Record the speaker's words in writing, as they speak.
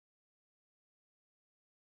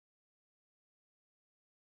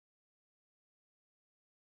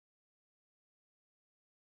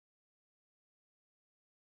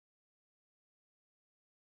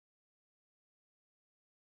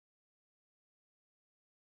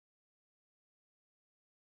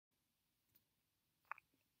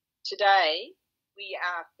Today, we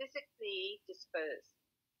are physically dispersed.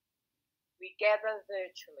 We gather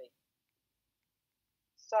virtually.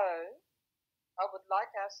 So, I would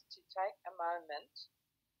like us to take a moment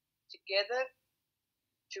together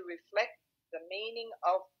to reflect the meaning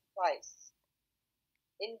of place.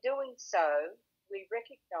 In doing so, we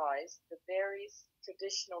recognise the various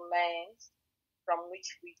traditional lands from which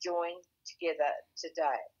we join together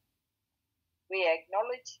today. We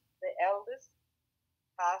acknowledge the elders,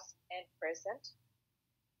 past and present,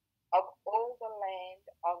 of all the land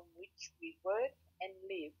on which we work and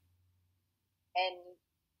live, and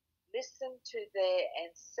listen to their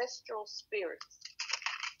ancestral spirits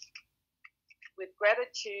with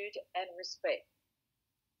gratitude and respect.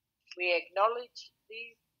 We acknowledge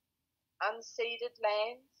these unceded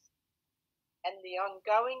lands and the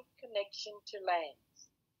ongoing connection to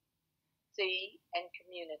lands, sea and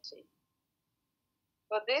community.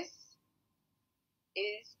 For this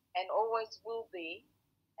is and always will be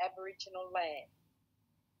Aboriginal land.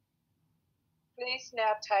 Please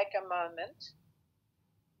now take a moment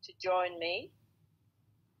to join me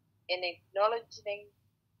in acknowledging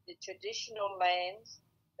the traditional lands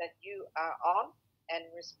that you are on and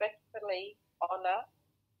respectfully honour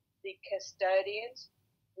the custodians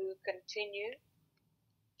who continue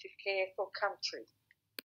to care for country.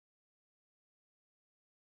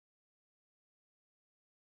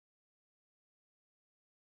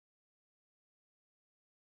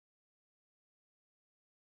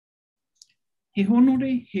 He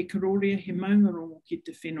honore, he karorea, he maungarongo ki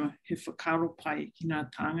te whenua, he whakaro pai ki ngā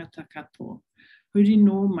tāngata katoa. Huri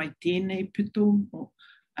no mai tēnei pito,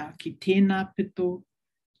 ki tēnā pito,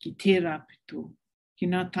 ki tērā pito. Ki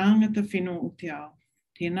ngā tāngata whenua o te ao.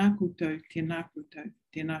 Tēnā koutou, tēnā koutou,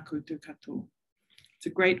 tēnā koutou katoa. It's a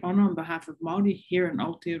great honour on behalf of Māori here in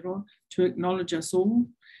Aotearoa to acknowledge us all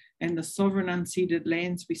and the sovereign unceded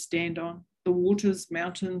lands we stand on, the waters,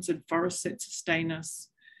 mountains and forests that sustain us,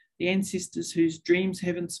 the ancestors whose dreams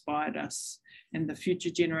have inspired us, and the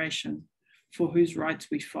future generation for whose rights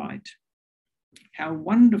we fight. How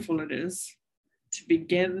wonderful it is to be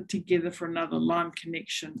gathered together for another Lime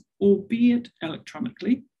Connection, albeit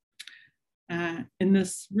electronically, in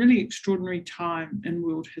this really extraordinary time in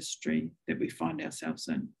world history that we find ourselves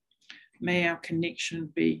in. May our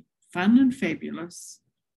connection be fun and fabulous,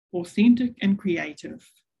 authentic and creative,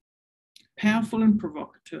 powerful and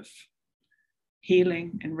provocative,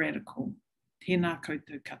 healing and radical. Tēnā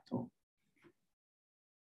koutou katoa.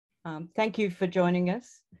 Thank you for joining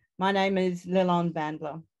us. My name is Lilon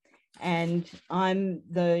Bandler, and I'm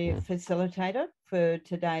the facilitator for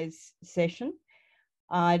today's session.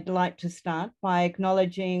 I'd like to start by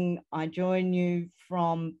acknowledging I join you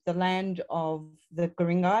from the land of the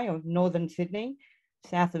Ku-ring-gai of northern Sydney,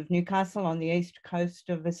 south of Newcastle on the east coast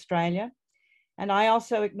of Australia. And I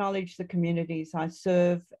also acknowledge the communities I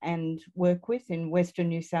serve and work with in Western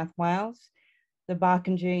New South Wales, the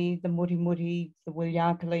Barkindji, the Muti, the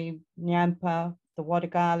Wilyakali, Nyampa, the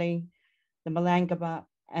Wadagali, the Malangaba,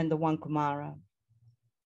 and the Wankumara.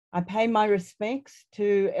 I pay my respects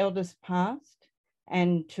to elders past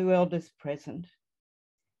and to elders present,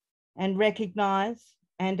 and recognise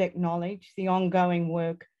and acknowledge the ongoing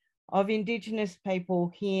work of Indigenous people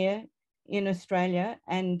here in Australia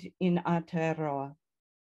and in Aotearoa.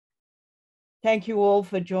 Thank you all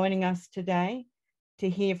for joining us today to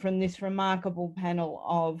hear from this remarkable panel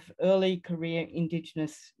of early career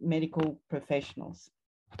Indigenous medical professionals.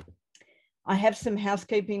 I have some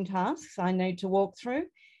housekeeping tasks I need to walk through,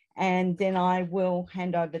 and then I will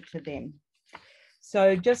hand over to them.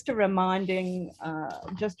 So just a reminder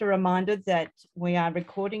that we are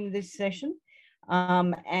recording this session,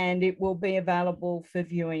 and it will be available for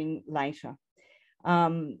viewing later.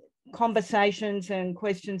 Conversations and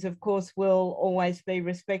questions, of course, will always be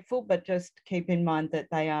respectful, but just keep in mind that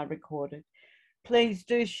they are recorded. Please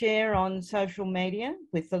do share on social media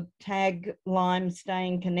with the tag Lime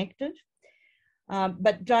Staying Connected,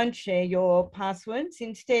 but don't share your passwords.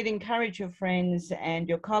 Instead, encourage your friends and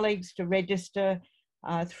your colleagues to register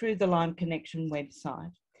through the Lime Connection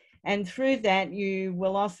website. And through that, you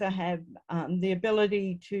will also have the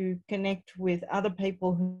ability to connect with other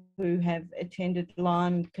people who have attended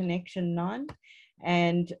Lime Connection 9,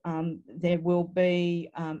 and there will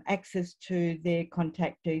be access to their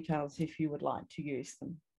contact details if you would like to use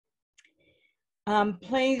them.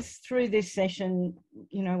 Please, through this session,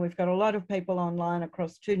 you know, we've got a lot of people online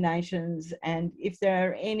across 2 nations, and if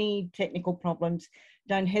there are any technical problems,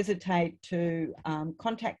 don't hesitate to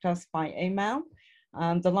contact us by email.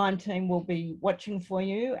 The Lime team will be watching for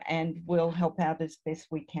you and will help out as best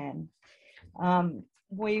we can.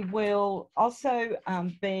 We will also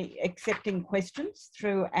be accepting questions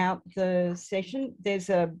throughout the session. There's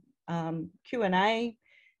a Q&A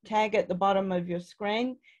tag at the bottom of your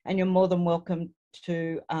screen, and you're more than welcome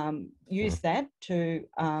to use that to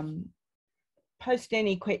post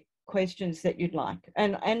any questions that you'd like.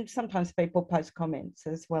 And sometimes people post comments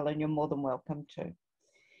as well, and you're more than welcome to.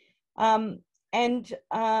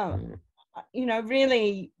 You know,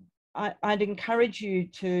 really, I'd encourage you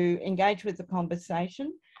to engage with the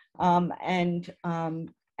conversation and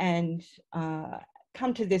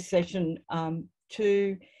come to this session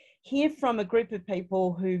to hear from a group of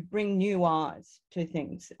people who bring new eyes to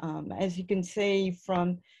things. As you can see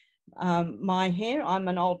from my hair, I'm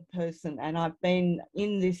an old person, and I've been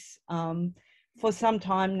in this for some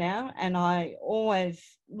time now, and I always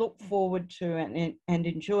look forward to and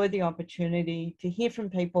enjoy the opportunity to hear from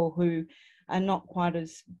people who are not quite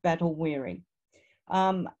as battle weary.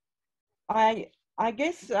 I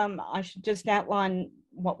guess I should just outline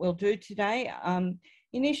what we'll do today.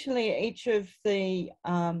 Initially, each of the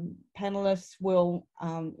panelists will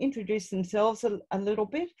introduce themselves a little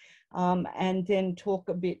bit and then talk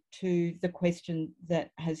a bit to the question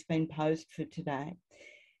that has been posed for today.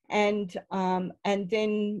 And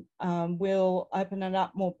then we'll open it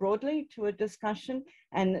up more broadly to a discussion.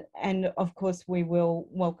 And of course, we will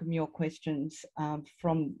welcome your questions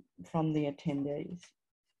from the attendees.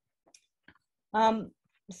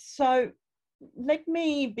 So let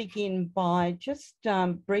me begin by just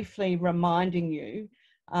briefly reminding you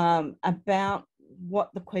about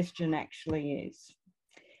what the question actually is.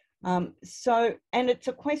 And it's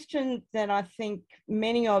a question that I think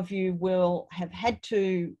many of you will have had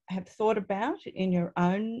to have thought about in your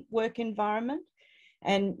own work environment,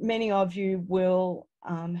 and many of you will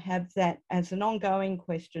have that as an ongoing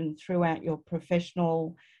question throughout your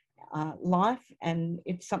professional life, and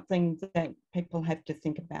it's something that people have to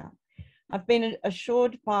think about. I've been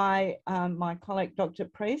assured by my colleague, Dr.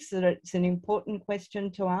 Preece, that it's an important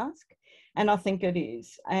question to ask, and I think it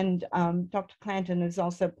is. And Dr. Clanton has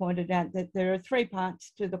also pointed out that there are 3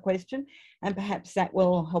 parts to the question, and perhaps that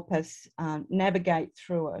will help us navigate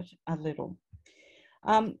through it a little.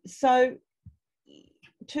 So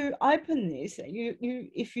to open this,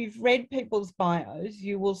 if you've read people's bios,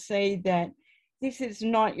 you will see that this is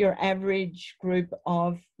not your average group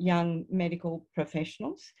of young medical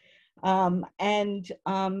professionals. And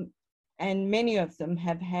many of them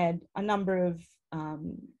have had a number of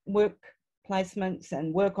work placements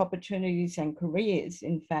and work opportunities and careers,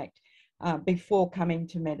 in fact, before coming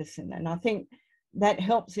to medicine. And I think that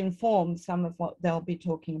helps inform some of what they'll be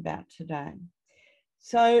talking about today.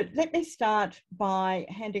 So let me start by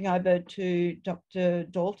handing over to Dr.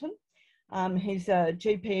 Dalton. He's a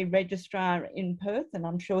GP registrar in Perth, and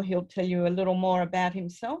I'm sure he'll tell you a little more about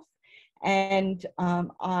himself. And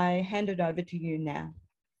I hand it over to you now.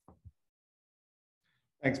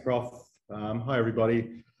 Thanks, Prof. Hi,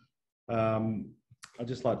 everybody. I'd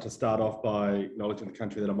just like to start off by acknowledging the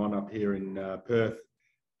country that I'm on up here in Perth,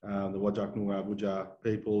 the Whadjuk Noongar Whadjuk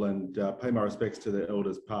people, and pay my respects to the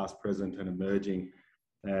elders past, present and emerging.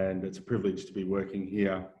 And it's a privilege to be working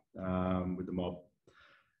here with the mob.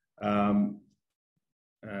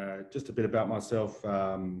 Just a bit about myself.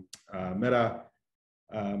 Mera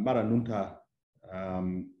Nunta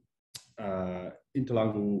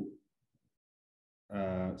Intalangu.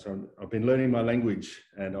 So I've been learning my language,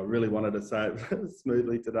 and I really wanted to say it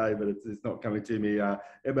smoothly today, but it's not coming to me.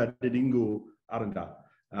 Eba Didingu Aranda.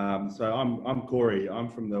 So I'm Corey. I'm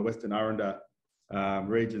from the Western Aranda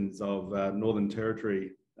regions of Northern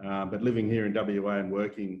Territory, but living here in WA and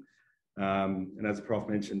working. And as the Prof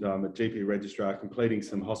mentioned, I'm a GP registrar completing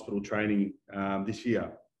some hospital training this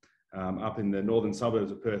year up in the northern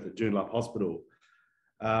suburbs of Perth at Joondalup Hospital.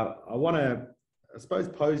 I want to, I suppose,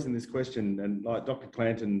 posing this question, and like Dr.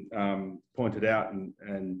 Clanton pointed out,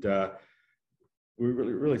 and we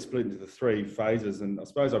really split into the 3 phases, and I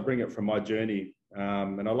suppose I bring it from my journey.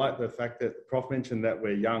 And I like the fact that the Prof mentioned that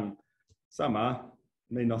we're young. Some are,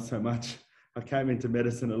 me not so much. I came into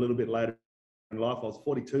medicine a little bit later in life. I was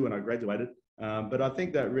 42 when I graduated. But I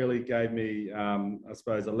think that really gave me, I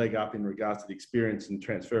suppose, a leg up in regards to the experience and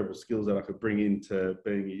transferable skills that I could bring into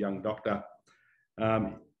being a young doctor.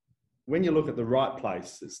 When you look at the right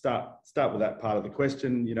place, start with that part of the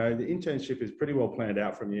question. You know, the internship is pretty well planned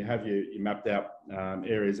out from you. Have you mapped out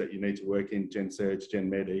areas that you need to work in, Gen Surg, Gen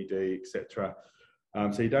Med, ED, etc.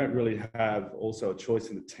 So you don't really have also a choice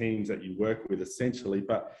in the teams that you work with, essentially,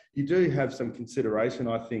 but you do have some consideration,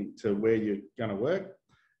 I think, to where you're going to work.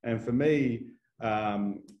 And for me,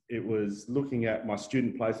 it was looking at my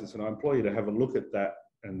student placements, and I implore you to have a look at that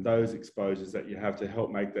those exposures that you have to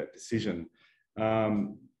help make that decision.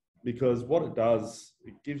 Because what it does,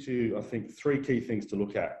 it gives you, I think, 3 key things to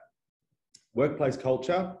look at. Workplace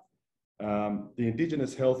culture, the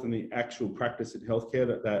Indigenous health and the actual practice in healthcare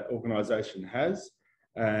that organisation has,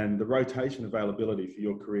 and the rotation availability for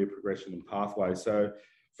your career progression and pathway. So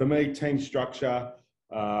for me, team structure,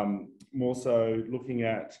 more so looking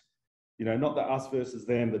at, you know, not the us versus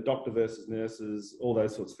them, the doctor versus nurses, all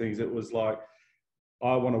those sorts of things. It was like,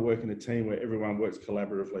 I want to work in a team where everyone works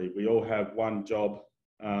collaboratively. We all have one job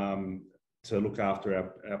to look after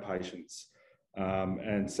our patients.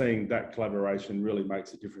 And seeing that collaboration really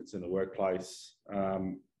makes a difference in the workplace.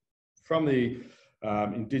 From the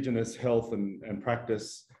Indigenous health and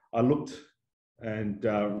practice, I looked and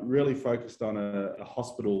really focused on a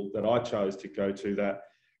hospital that I chose to go to that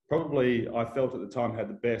probably I felt at the time had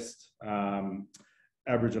the best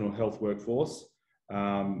Aboriginal health workforce,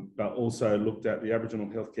 but also looked at the Aboriginal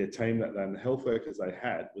healthcare team and the health workers they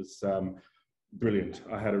had was brilliant.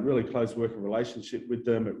 I had a really close working relationship with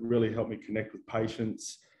them. It really helped me connect with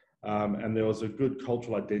patients, and there was a good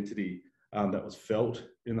cultural identity that was felt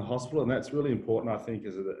in the hospital, and that's really important, I think,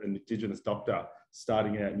 as an Indigenous doctor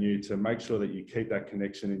starting out new, to make sure that you keep that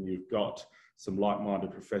connection and you've got some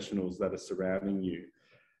like-minded professionals that are surrounding you.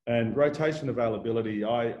 And rotation availability,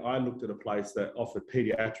 I looked at a place that offered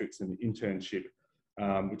paediatrics and internship,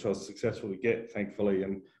 which I was successful to get, thankfully,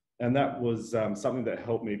 and that was something that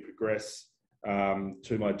helped me progress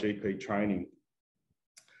to my GP training.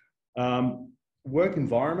 Work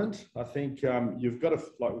environment, I think you've got to,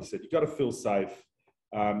 like we said, you've got to feel safe.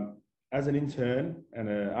 As an intern and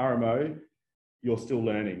an RMO, you're still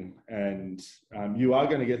learning, and you are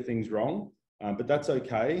going to get things wrong, but that's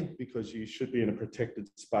okay, because you should be in a protected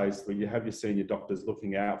space where you have your senior doctors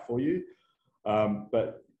looking out for you.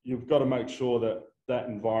 But you've got to make sure that that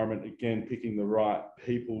environment, again, picking the right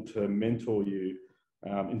people to mentor you,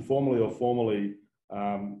 informally or formally,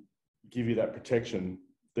 give you that protection.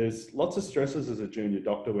 There's lots of stresses as a junior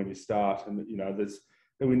doctor when you start, and you know,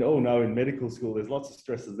 we all know in medical school there's lots of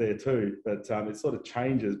stresses there too, but it sort of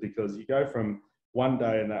changes because you go from one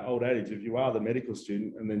day in that old adage, if you are the medical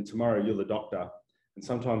student and then tomorrow you're the doctor, and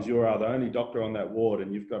sometimes you are the only doctor on that ward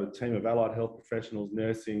and you've got a team of allied health professionals,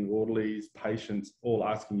 nursing, orderlies, patients, all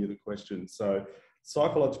asking you the questions. So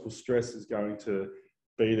psychological stress is going to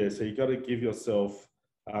be there. So you've got to give yourself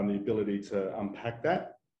the ability to unpack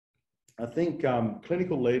that. I think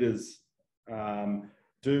clinical leaders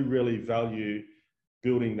do really value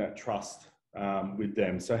building that trust with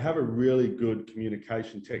them. So have a really good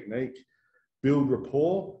communication technique, build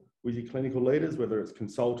rapport with your clinical leaders, whether it's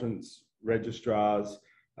consultants, registrars,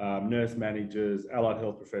 nurse managers, allied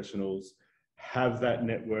health professionals. Have that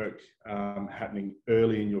network happening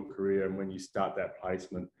early in your career and when you start that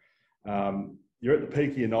placement. You're at the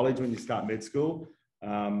peak of your knowledge when you start med school,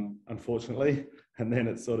 unfortunately, and then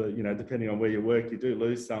it's sort of, you know, depending on where you work, you do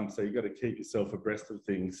lose some, so you've got to keep yourself abreast of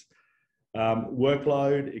things.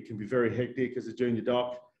 Workload, it can be very hectic as a junior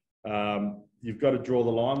doc. You've got to draw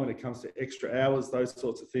the line when it comes to extra hours, those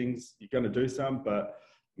sorts of things. You're going to do some, but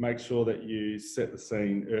make sure that you set the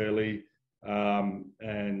scene early,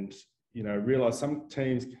 and, you know, realise some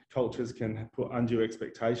teams, cultures can put undue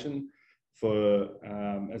expectation for,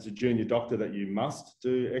 as a junior doctor, that you must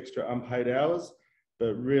do extra unpaid hours,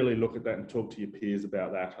 but really look at that and talk to your peers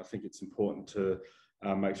about that. I think it's important to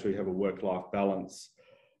make sure you have a work-life balance.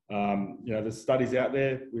 You know, there's studies out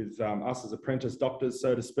there with us as apprentice doctors,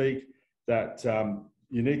 so to speak, that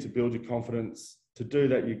you need to build your confidence. To do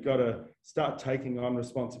that, you've got to start taking on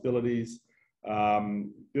responsibilities,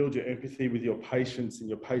 build your empathy with your patients and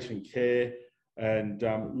your patient care, and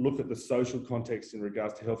look at the social context in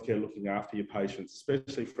regards to healthcare, looking after your patients,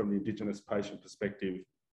 especially from the Indigenous patient perspective.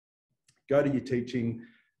 Go to your teaching.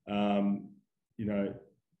 You know,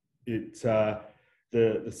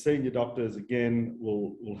 the senior doctors, again,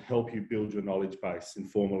 will help you build your knowledge base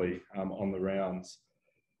informally on the rounds.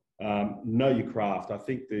 Know your craft. I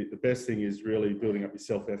think the best thing is really building up your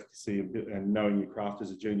self-efficacy and knowing your craft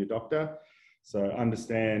as a junior doctor. So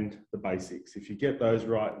understand the basics. If you get those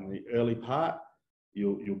right in the early part,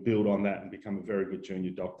 you'll build on that and become a very good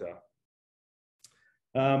junior doctor.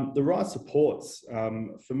 The right supports.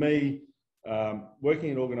 For me,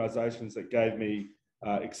 working in organisations that gave me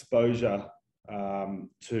exposure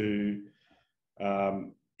to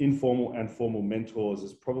informal and formal mentors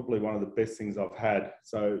is probably one of the best things I've had.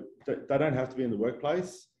 So they don't have to be in the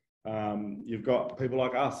workplace. You've got people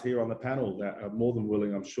like us here on the panel that are more than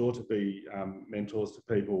willing, I'm sure, to be mentors to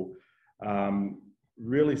people.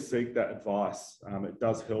 Really seek that advice. It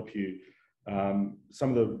does help you Some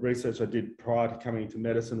of the research I did prior to coming into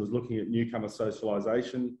medicine was looking at newcomer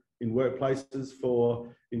socialisation in workplaces for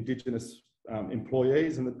Indigenous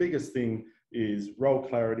employees, and the biggest thing is role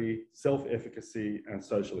clarity, self-efficacy, and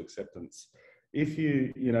social acceptance. If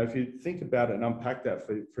you think about it and unpack that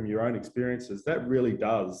from your own experiences, that really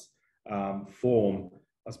does form,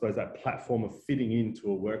 I suppose, that platform of fitting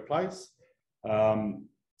into a workplace.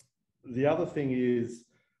 The other thing is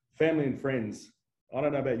family and friends. I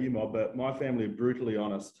don't know about you, Mob, but my family are brutally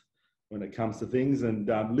honest when it comes to things, and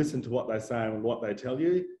listen to what they say and what they tell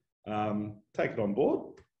you. Take it on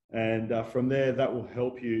board, and from there, that will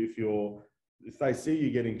help you if they see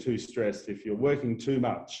you getting too stressed, if you're working too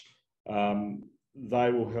much,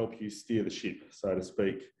 they will help you steer the ship, so to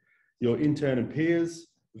speak. Your intern and peers,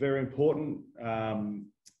 very important.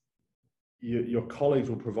 Your colleagues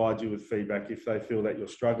will provide you with feedback if they feel that you're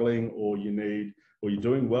struggling or you're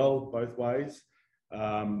doing well, both ways.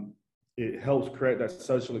 It helps create that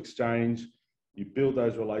social exchange. You build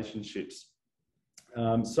those relationships.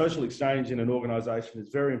 Social exchange in an organisation is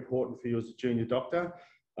very important for you as a junior doctor.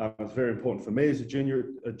 It's very important for me as a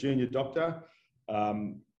junior doctor.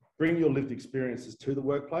 Bring your lived experiences to the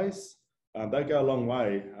workplace. They go a long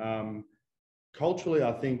way. Culturally,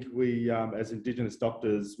 I think we, as Indigenous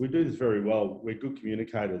doctors, we do this very well. We're good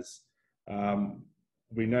communicators.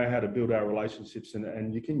 We know how to build our relationships,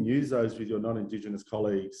 and you can use those with your non-Indigenous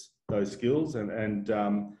colleagues, those skills, and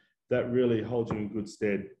that really holds you in good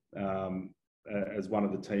stead as one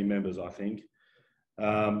of the team members, I think.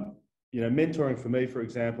 Mentoring for me, for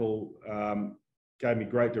example, gave me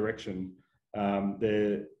great direction.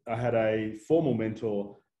 I had a formal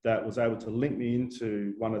mentor that was able to link me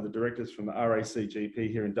into one of the directors from the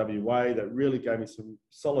RACGP here in WA that really gave me some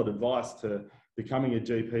solid advice to becoming a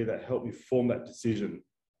GP that helped me form that decision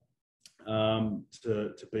to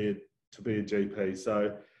be a GP.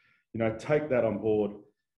 So, take that on board.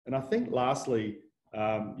 And I think lastly,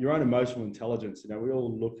 your own emotional intelligence. We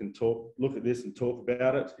all look at this and talk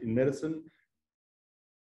about it in medicine.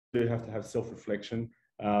 You do have to have self-reflection.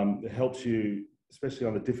 It helps you, especially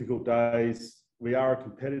on the difficult days. We are a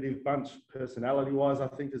competitive bunch, personality-wise, I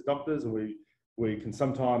think, as doctors, and we can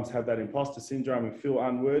sometimes have that imposter syndrome and feel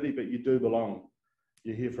unworthy, but you do belong.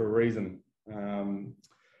 You're here for a reason.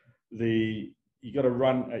 You got to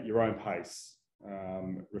run at your own pace.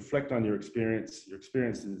 Reflect on your experience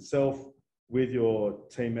itself with your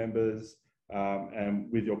team members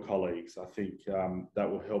and with your colleagues. I think that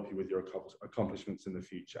will help you with your accomplishments in the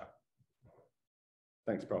future.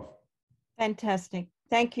 Thanks, Prof. Fantastic.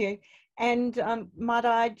 Thank you. And might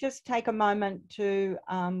I just take a moment to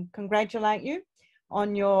congratulate you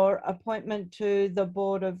on your appointment to the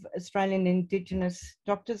board of Australian Indigenous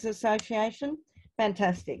Doctors Association.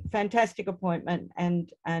 Fantastic appointment,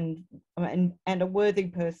 and a worthy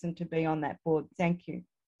person to be on that board. Thank you.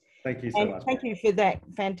 Thank you so much. Thank you for that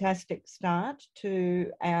fantastic start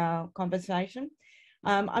to our conversation.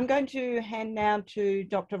 I'm going to hand now to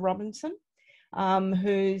Dr. Robinson,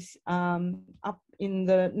 who's up in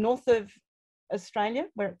the north of Australia,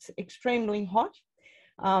 where it's extremely hot,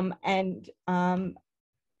 and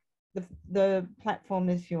the platform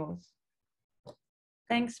is yours.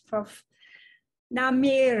 Thanks, Prof.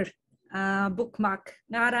 Namir Bookmark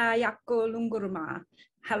Nara Yakko Lunguruma.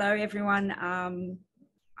 Hello, everyone. I'm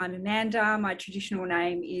Amanda. My traditional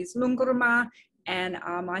name is Lunguruma, and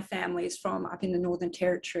my family is from up in the Northern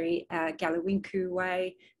Territory, Galawinku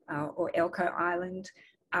Way, or Elcho Island.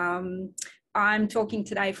 I'm talking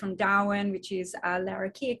today from Darwin, which is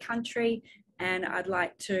Larrakia country, and I'd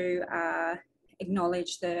like to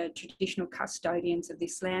acknowledge the traditional custodians of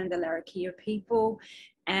this land, the Larrakia people,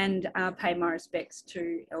 and pay my respects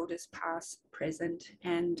to elders past, present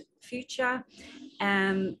and future,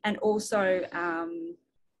 and also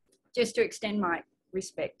just to extend my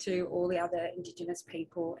respect to all the other Indigenous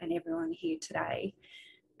people and everyone here today.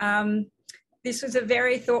 This was a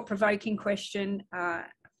very thought-provoking question,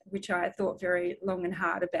 which I thought very long and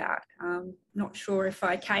hard about. Not sure if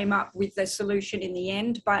I came up with the solution in the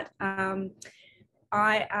end, but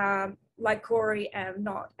I, like Corey, am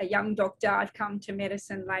not a young doctor. I've come to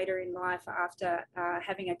medicine later in life after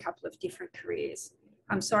having a couple of different careers.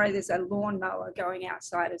 I'm sorry, there's a lawnmower going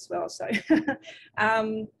outside as well. So,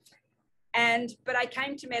 but I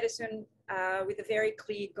came to medicine with a very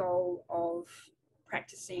clear goal of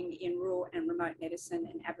practicing in rural and remote medicine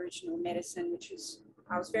and Aboriginal medicine, which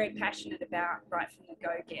I was very passionate about right from the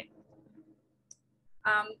go-get.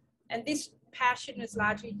 And this passion is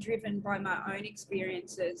largely driven by my own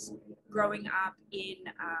experiences growing up in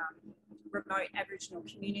remote Aboriginal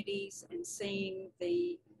communities and seeing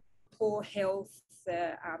the poor health,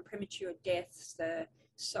 the premature deaths, the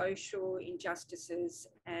social injustices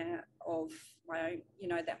of my own, you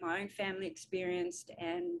know, that my own family experienced,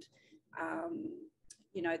 and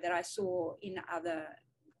you know, that I saw in other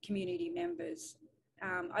community members.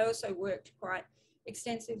 I also worked quite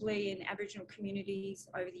extensively in Aboriginal communities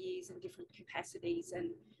over the years in different capacities, and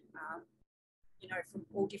you know, from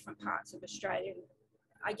all different parts of Australia.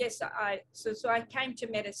 I guess so I came to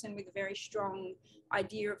medicine with a very strong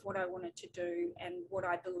idea of what I wanted to do and what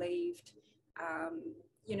I believed,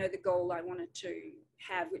 you know, the goal I wanted to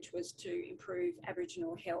have, which was to improve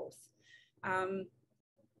Aboriginal health.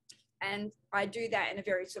 And I do that in a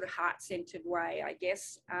very sort of heart-centered way, I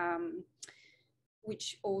guess,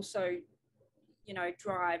 which also, you know,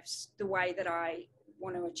 drives the way that I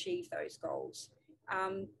want to achieve those goals.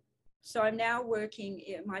 So I'm now working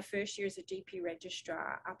in my first year as a GP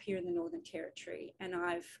registrar up here in the Northern Territory, and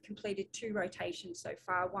I've completed 2 rotations so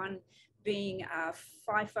far, one being a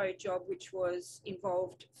FIFO job, which was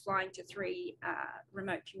involved flying to 3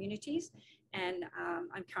 remote communities, and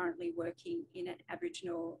I'm currently working in an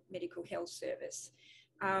Aboriginal medical health service.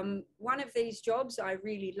 One of these jobs I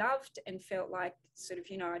really loved and felt like sort of,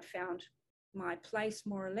 you know, I'd found my place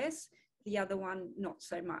more or less. The other one, not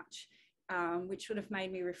so much. Which sort of made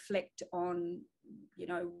me reflect on, you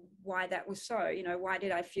know, why that was so. You know, why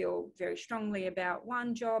did I feel very strongly about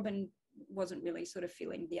one job and wasn't really sort of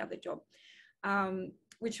feeling the other job?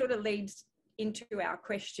 Which sort of leads into our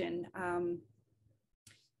question.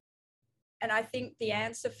 And I think the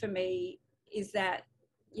answer for me is that,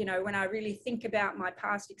 you know, when I really think about my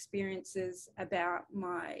past experiences, about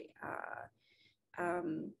my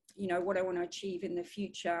you know, what I want to achieve in the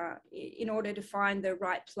future, in order to find the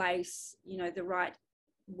right place, you know, the right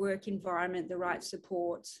work environment, the right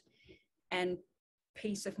supports and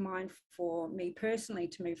peace of mind for me personally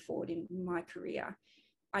to move forward in my career.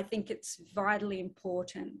 I think it's vitally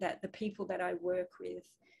important that the people that I work with,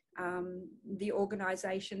 the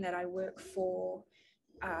organisation that I work for,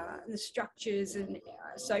 the structures and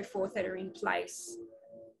so forth that are in place,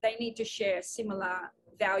 they need to share similar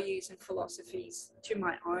values and philosophies to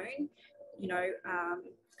my own. You know,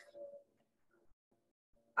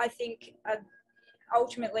 I think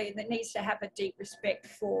ultimately there needs to have a deep respect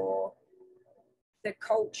for the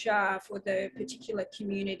culture, for the particular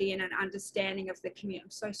community, and an understanding of the community.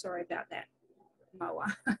 I'm so sorry about that,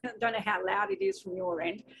 Moa. I don't know how loud it is from your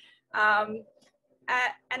end. And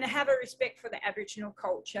have a respect for the Aboriginal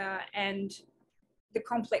culture and the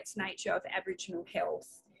complex nature of Aboriginal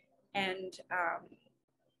health, and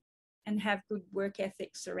have good work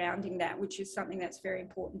ethics surrounding that, which is something that's very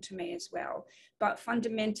important to me as well. But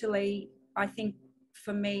fundamentally, I think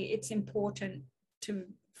for me, it's important to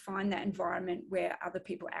find that environment where other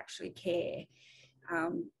people actually care,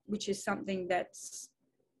 which is something that's,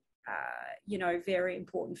 you know, very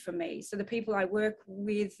important for me. So the people I work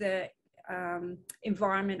with, the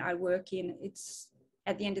environment I work in, it's,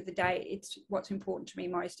 at the end of the day, it's what's important to me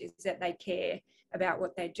most is that they care about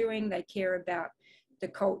what they're doing, they care about the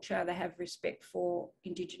culture, they have respect for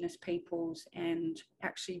Indigenous peoples and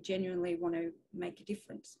actually genuinely want to make a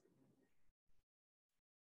difference.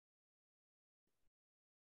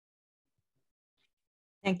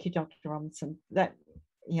 Thank you, Dr. Robinson. That,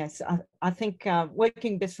 yes, I think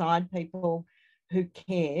working beside people who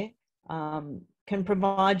care can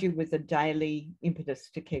provide you with a daily impetus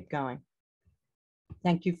to keep going.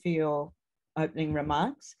 Thank you for your opening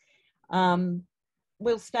remarks.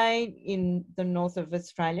 We'll stay in the north of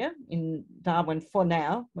Australia, in Darwin for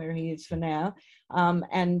now, where he is for now,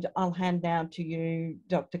 and I'll hand now to you,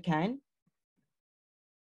 Dr. Cain.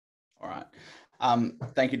 All right.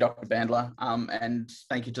 Thank you, Dr. Bandler, and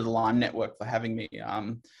thank you to the Lyme Network for having me.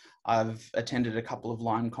 I've attended a couple of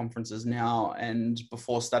Lyme conferences now, and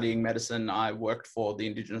before studying medicine, I worked for the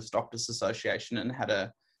Indigenous Doctors Association and had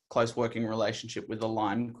a close working relationship with the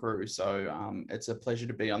Lyme crew. So it's a pleasure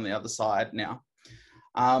to be on the other side now.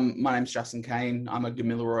 My name's Justin Cain. I'm a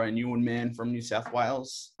Milroy and Ewan man from New South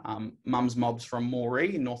Wales. Mum's mob's from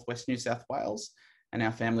Moree in northwest New South Wales, and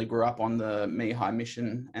our family grew up on the Mehi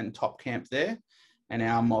Mission and Top Camp there. And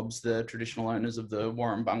our mob's the traditional owners of the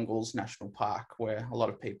Warrumbungles National Park, where a lot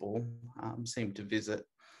of people seem to visit.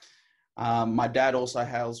 My dad also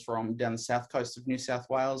hails from down the south coast of New South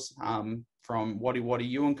Wales, from Wadi Wadi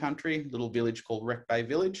Ewan country, little village called Wreck Bay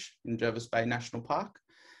Village in Jervis Bay National Park.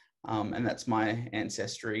 And that's my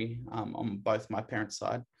ancestry on both my parents'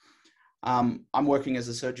 side. I'm working as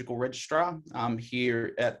a surgical registrar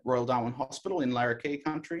here at Royal Darwin Hospital in Larrakia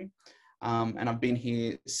country. And I've been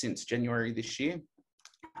here since January this year.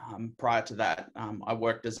 Prior to that, I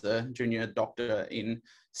worked as a junior doctor in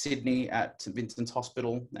Sydney at St Vincent's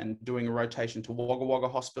Hospital and doing a rotation to Wagga Wagga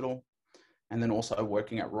Hospital. and then also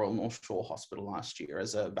working at Royal North Shore Hospital last year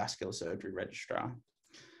as a vascular surgery registrar.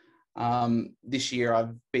 This year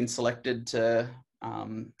I've been selected to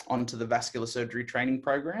onto the vascular surgery training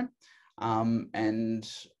program, and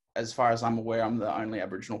as far as I'm aware, I'm the only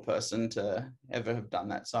Aboriginal person to ever have done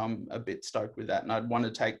that, so I'm a bit stoked with that. And I'd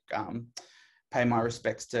want to pay my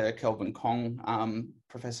respects to Kelvin Kong,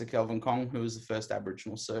 Professor Kelvin Kong, who was the first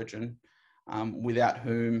Aboriginal surgeon, without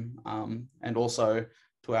whom, and also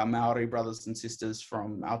to our Maori brothers and sisters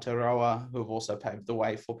from Aotearoa, who have also paved the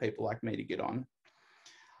way for people like me to get on.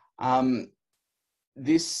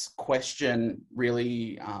 This question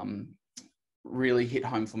really hit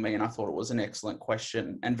home for me, and I thought it was an excellent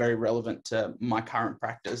question and very relevant to my current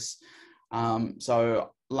practice.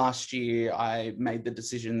 So last year I made the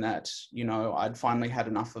decision that, you know, I'd finally had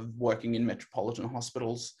enough of working in metropolitan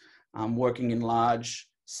hospitals, working in large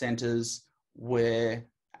centres where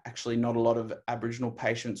actually not a lot of Aboriginal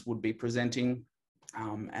patients would be presenting.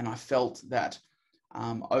 And I felt that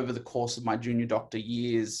over the course of my junior doctor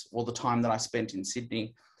years, or the time that I spent in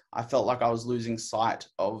Sydney, I felt like I was losing sight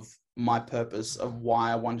of my purpose of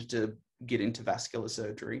why I wanted to get into vascular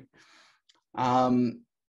surgery.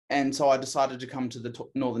 And so I decided to come to the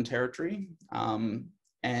Northern Territory,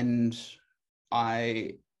 and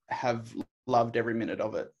I have loved every minute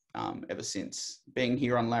of it ever since. Being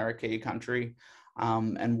here on Larrakia country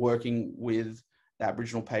and working with the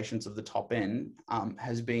Aboriginal patients of the top end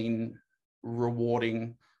has been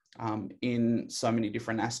rewarding in so many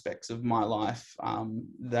different aspects of my life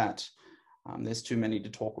that there's too many to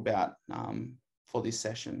talk about for this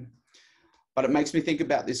session. But it makes me think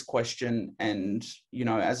about this question, and, you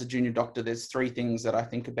know, as a junior doctor, there's three things that I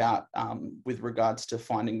think about with regards to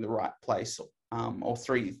finding the right place, or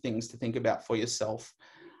three things to think about for yourself.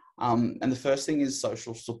 And the first thing is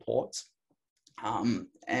social supports.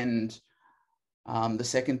 And the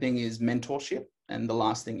second thing is mentorship. And the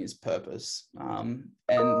last thing is purpose. And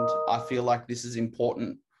I feel like this is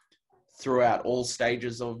important throughout all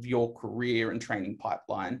stages of your career and training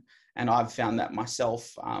pipeline. And I've found that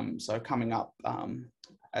myself. So coming up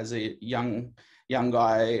as a young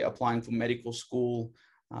guy applying for medical school,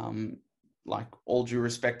 like, all due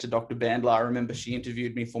respect to Dr. Bandler, I remember she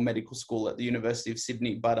interviewed me for medical school at the University of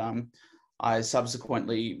Sydney, but I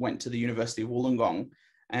subsequently went to the University of Wollongong.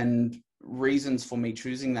 And reasons for me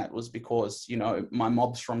choosing that was because, you know, my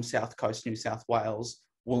mob's from South Coast, New South Wales.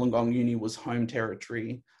 Wollongong Uni was home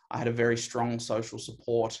territory. I had a very strong social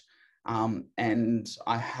support, and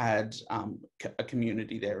I had a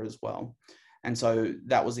community there as well. And so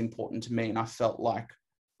that was important to me. And I felt like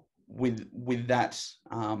with that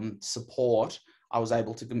support, I was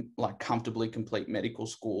able to comfortably complete medical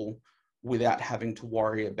school without having to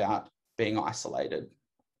worry about being isolated.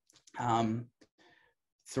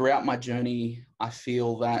 Throughout my journey, I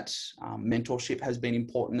feel that mentorship has been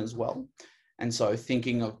important as well. And so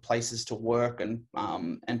thinking of places to work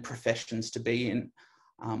and professions to be in,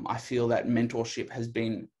 I feel that mentorship has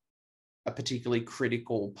been a particularly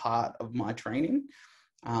critical part of my training.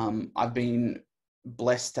 I've been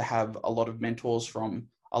blessed to have a lot of mentors from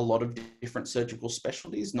a lot of different surgical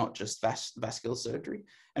specialties, not just vascular surgery,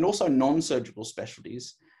 and also non-surgical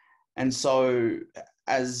specialties. And so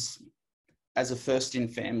as a first in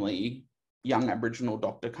family young Aboriginal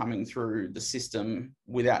doctor coming through the system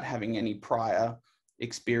without having any prior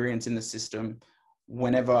experience in the system,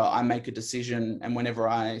 whenever I make a decision and whenever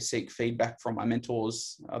I seek feedback from my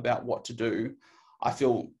mentors about what to do, I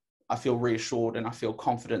feel reassured and I feel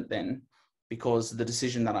confident then, because the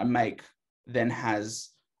decision that I make then has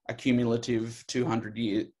a cumulative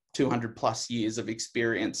 200 plus years of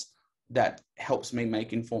experience that helps me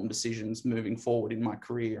make informed decisions moving forward in my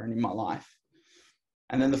career and in my life.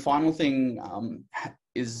 And then the final thing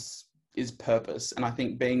is purpose. And I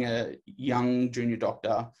think being a young junior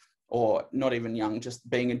doctor, or not even young, just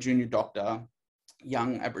being a junior doctor,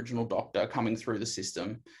 young Aboriginal doctor coming through the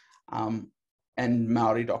system, and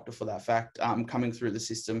Maori doctor for that fact, coming through the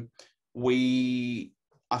system,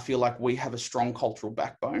 I feel like we have a strong cultural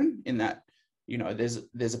backbone in that, you know,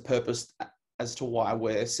 there's a purpose as to why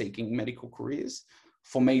we're seeking medical careers.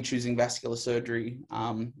 For me, choosing vascular surgery,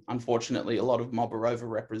 unfortunately, a lot of mob are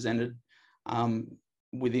overrepresented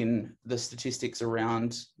within the statistics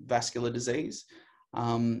around vascular disease.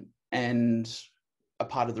 And a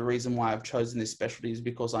part of the reason why I've chosen this specialty is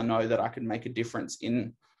because I know that I can make a difference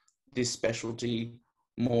in this specialty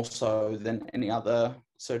more so than any other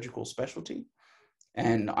surgical specialty.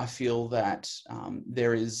 And I feel that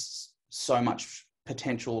there is so much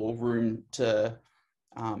potential or room to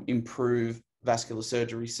improve vascular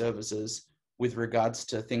surgery services with regards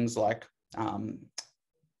to things like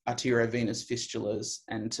arteriovenous fistulas,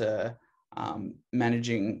 and to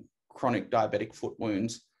managing chronic diabetic foot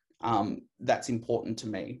wounds, that's important to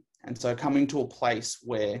me. And so coming to a place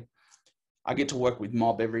where I get to work with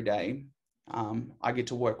mob every day, I get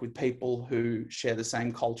to work with people who share the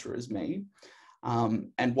same culture as me.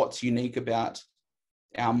 And what's unique about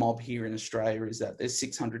our mob here in Australia is that there's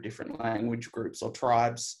 600 different language groups or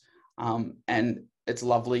tribes. And it's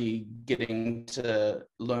lovely getting to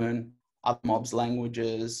learn other mobs'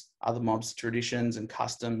 languages, other mobs' traditions and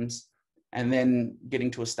customs, and then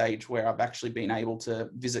getting to a stage where I've actually been able to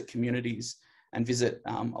visit communities and visit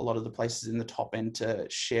a lot of the places in the top end to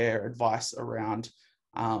share advice around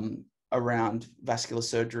vascular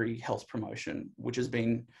surgery health promotion, which has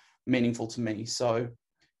been meaningful to me. So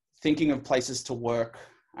thinking of places to work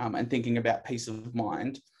and thinking about peace of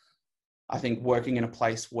mind, I think working in a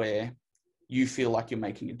place where you feel like you're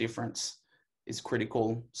making a difference is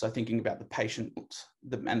critical. So thinking about the patient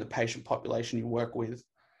and the patient population you work with,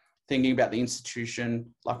 thinking about the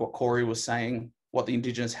institution, like what Corey was saying, what the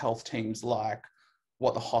Indigenous health team's like,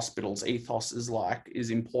 what the hospital's ethos is like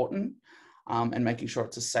is important, and making sure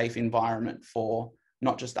it's a safe environment for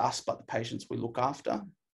not just us, but the patients we look after.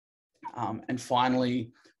 And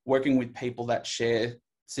finally, working with people that share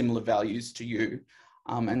similar values to you.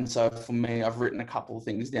 And so for me, I've written a couple of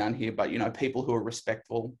things down here, but, you know, people who are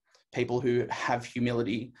respectful, people who have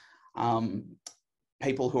humility,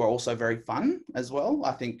 people who are also very fun as well.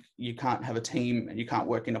 I think you can't have a team and you can't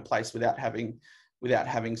work in a place without having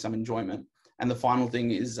some enjoyment. And the final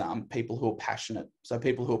thing is people who are passionate. So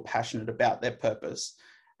people who are passionate about their purpose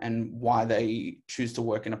and why they choose to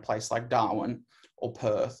work in a place like Darwin or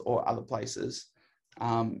Perth or other places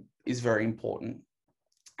is very important.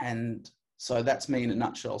 And so that's me in a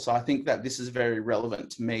nutshell. So I think that this is very relevant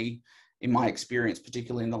to me in my experience,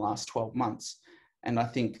 particularly in the last 12 months. And I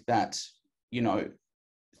think that, you know,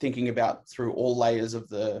 thinking about through all layers of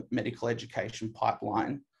the medical education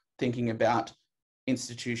pipeline, thinking about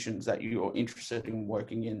institutions that you're interested in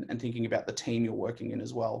working in and thinking about the team you're working in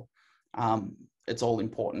as well. It's all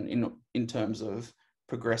important in terms of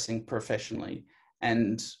progressing professionally.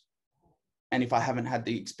 And if I haven't had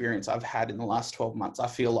the experience I've had in the last 12 months, I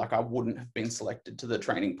feel like I wouldn't have been selected to the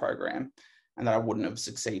training program and that I wouldn't have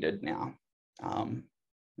succeeded now. And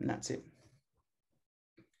that's it.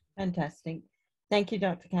 Fantastic. Thank you,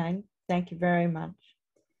 Dr. Cain. Thank you very much.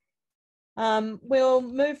 We'll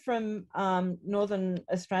move from Northern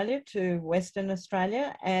Australia to Western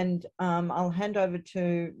Australia, and I'll hand over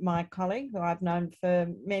to my colleague, who I've known for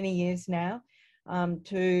many years now,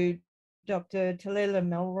 to Dr. Talila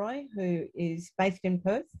Milroy, who is based in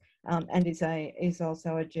Perth and is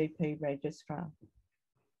also a GP registrar.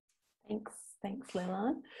 Thanks,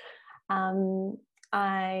 Lilon.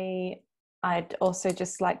 I'd also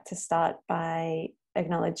just like to start by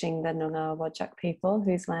acknowledging the Noongar Whadjuk people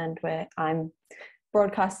whose land where I'm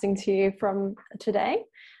broadcasting to you from today.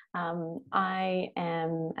 I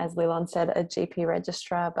am, as Lilon said, a GP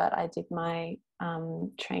registrar, but I did my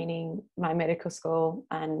training, my medical school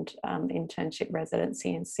and internship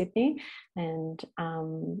residency in Sydney, and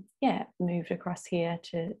moved across here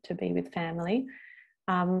to be with family.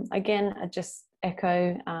 Again, I just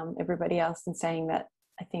echo everybody else in saying that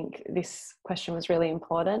I think this question was really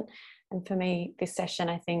important. And for me, this session,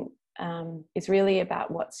 I think, is really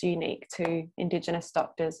about what's unique to Indigenous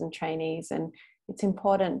doctors and trainees. And it's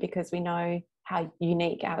important because we know how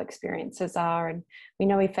unique our experiences are. And we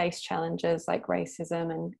know we face challenges like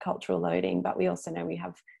racism and cultural loading, but we also know we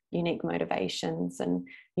have unique motivations and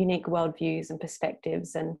unique worldviews and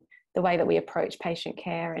perspectives. And the way that we approach patient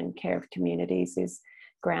care and care of communities is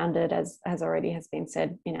grounded, as already has been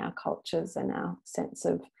said, in our cultures and our sense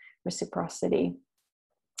of reciprocity.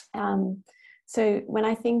 So when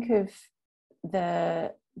I think of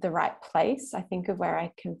the right place, I think of where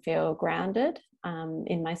I can feel grounded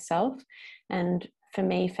in myself. And for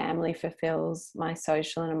me, family fulfills my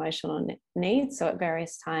social and emotional needs. So at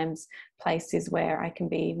various times, places where I can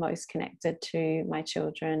be most connected to my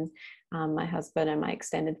children, my husband and my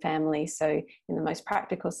extended family. So in the most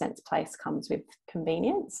practical sense, place comes with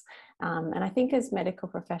convenience. And I think as medical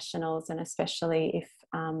professionals, and especially if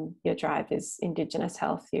your drive is Indigenous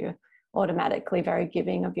health, you're automatically very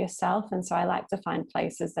giving of yourself. And so I like to find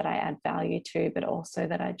places that I add value to, but also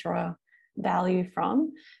that I draw value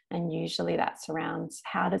from. And usually that surrounds,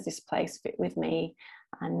 how does this place fit with me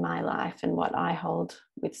and my life and what I hold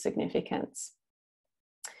with significance?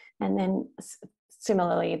 And then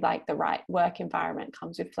similarly, like the right work environment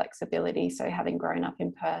comes with flexibility. So having grown up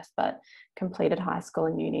in Perth, but completed high school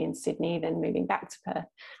and uni in Sydney, then moving back to Perth,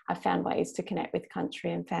 I've found ways to connect with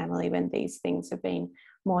country and family when these things have been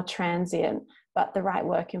more transient, but the right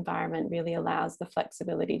work environment really allows the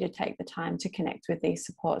flexibility to take the time to connect with these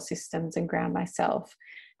support systems and ground myself.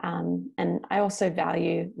 And I also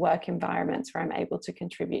value work environments where I'm able to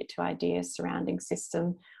contribute to ideas surrounding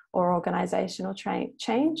system or organisational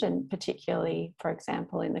change, and particularly, for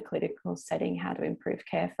example, in the clinical setting, how to improve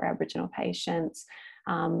care for Aboriginal patients,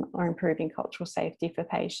 or improving cultural safety for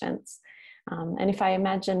patients. And if I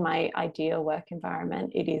imagine my ideal work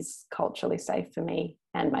environment, it is culturally safe for me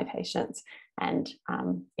and my patients. And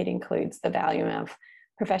it includes the value of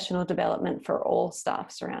professional development for all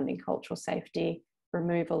staff surrounding cultural safety,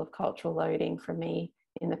 removal of cultural loading from me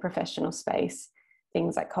in the professional space,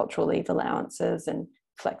 things like cultural leave allowances and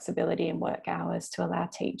flexibility in work hours to allow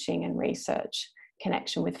teaching and research,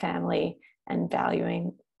 connection with family, and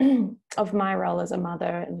valuing of my role as a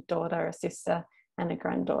mother and a daughter, a sister, and a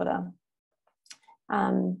granddaughter.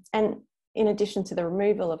 And in addition to the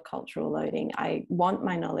removal of cultural loading, I want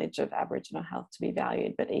my knowledge of Aboriginal health to be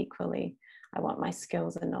valued, but equally, I want my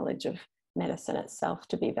skills and knowledge of medicine itself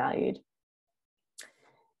to be valued.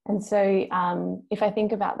 And so if I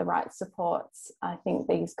think about the right supports, I think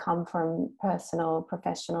these come from personal,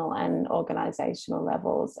 professional, and organisational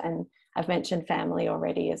levels. And I've mentioned family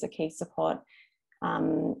already as a key support.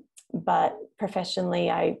 But professionally,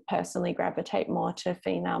 I personally gravitate more to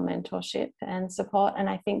female mentorship and support. And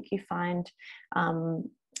I think you find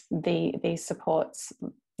these supports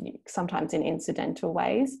sometimes in incidental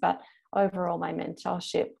ways, but overall my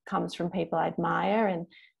mentorship comes from people I admire, and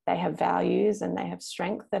they have values and they have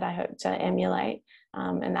strength that I hope to emulate.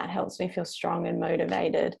 And that helps me feel strong and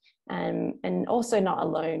motivated, and also not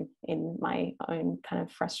alone in my own kind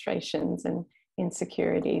of frustrations and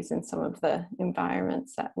insecurities in some of the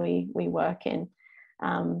environments that we work in.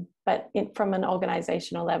 But from an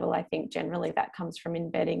organisational level, I think generally that comes from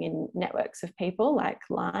embedding in networks of people like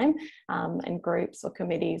Lime, and groups or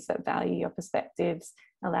committees that value your perspectives,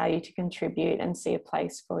 allow you to contribute and see a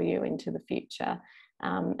place for you into the future.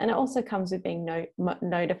 And it also comes with being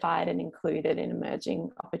notified and included in emerging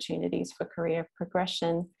opportunities for career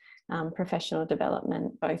progression, professional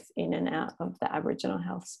development, both in and out of the Aboriginal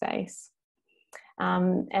health space.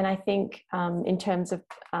 And I think in terms of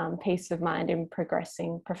peace of mind in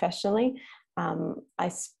progressing professionally, I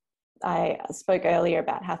spoke earlier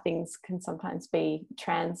about how things can sometimes be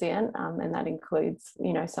transient, and that includes,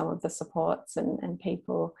 you know, some of the supports and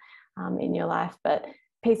people in your life. But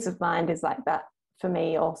peace of mind is like that for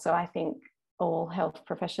me also. I think all health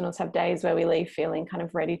professionals have days where we leave feeling kind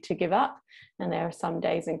of ready to give up. And there are some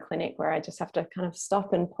days in clinic where I just have to kind of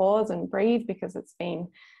stop and pause and breathe because it's been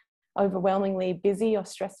overwhelmingly busy or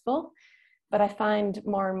stressful. But I find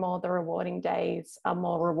more and more the rewarding days are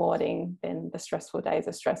more rewarding than the stressful days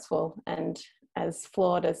are stressful. And as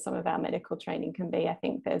flawed as some of our medical training can be, I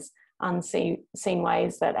think there's unseen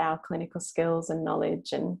ways that our clinical skills and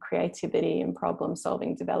knowledge and creativity and problem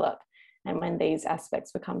solving develop. And when these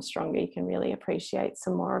aspects become stronger, you can really appreciate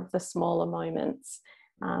some more of the smaller moments.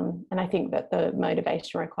 And I think that the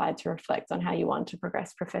motivation required to reflect on how you want to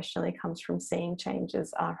progress professionally comes from seeing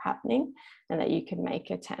changes are happening, and that you can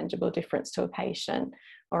make a tangible difference to a patient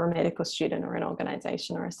or a medical student or an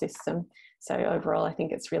organisation or a system. So overall, I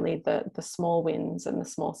think it's really the small wins and the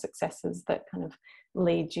small successes that kind of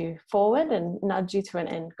lead you forward and nudge you to an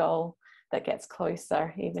end goal that gets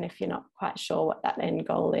closer, even if you're not quite sure what that end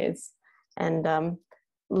goal is. And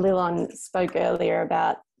Lilon spoke earlier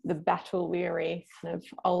about the battle-weary kind of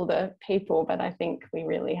older people, but I think we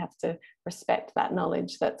really have to respect that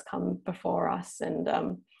knowledge that's come before us, and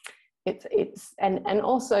and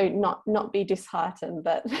also not be disheartened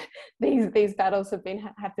that these battles have been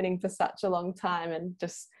happening for such a long time, and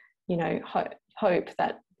just, you know, hope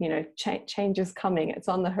that, you know, change is coming. It's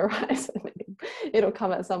on the horizon. It'll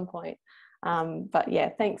come at some point. But yeah,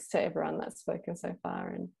 thanks to everyone that's spoken so far,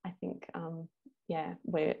 and I think yeah,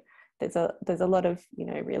 there's a lot of, you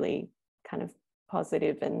know, really kind of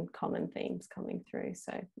positive and common themes coming through.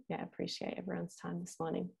 So yeah, appreciate everyone's time this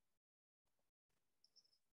morning.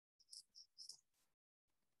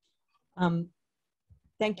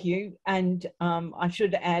 Thank you. And I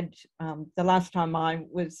should add, the last time I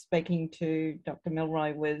was speaking to Dr.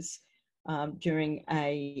 Milroy was during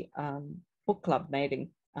a book club meeting.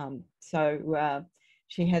 So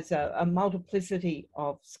she has a multiplicity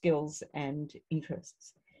of skills and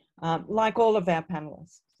interests, like all of our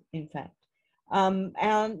panelists, in fact.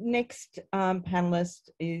 Our next panelist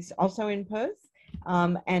is also in Perth,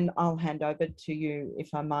 and I'll hand over to you,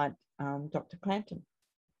 if I might, Dr. Clanton.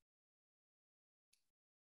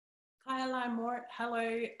 Hi, Lime Mort.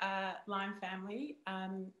 Hello, Lime family.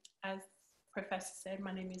 As Professor said,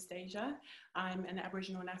 my name is Deja. I'm an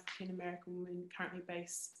Aboriginal and African American woman currently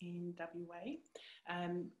based in WA.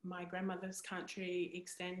 My grandmother's country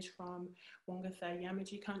extends from Wongatha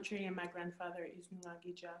Yamaji country, and my grandfather is Noongar.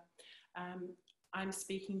 I'm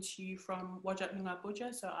speaking to you from Wajak Noongar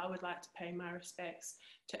Budja, so I would like to pay my respects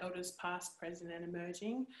to elders past, present and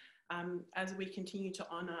emerging, as we continue to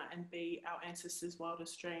honour and be our ancestors'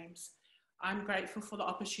 wildest dreams. I'm grateful for the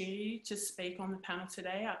opportunity to speak on the panel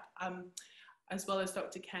today. As well as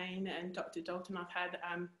Dr. Cain and Dr. Dalton, I've had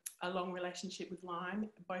a long relationship with Lyme,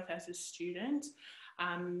 both as a student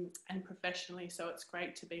and professionally, so it's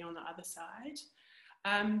great to be on the other side.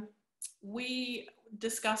 We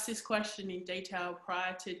discussed this question in detail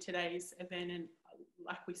prior to today's event, and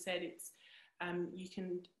like we said, it's you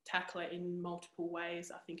can tackle it in multiple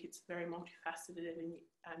ways. I think it's very multifaceted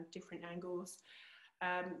and different angles.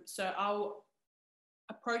 So I'll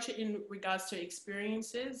approach it in regards to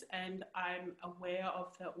experiences, and I'm aware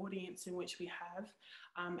of the audience in which we have,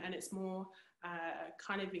 and it's more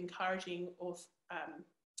kind of encouraging or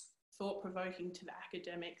thought-provoking to the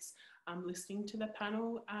academics listening to the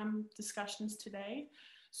panel discussions today.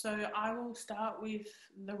 So I will start with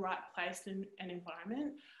the right place and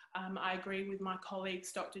environment. I agree with my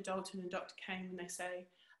colleagues, Dr. Dalton and Dr. Cain, when they say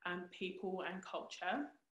people and culture.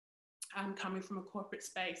 Coming from a corporate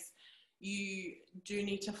space, you do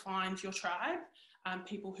need to find your tribe,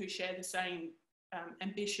 people who share the same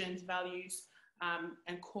ambitions, values,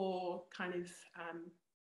 and core kind of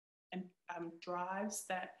drives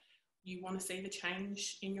that you want to see the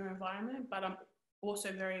change in your environment. But I'm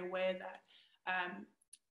also very aware that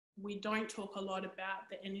we don't talk a lot about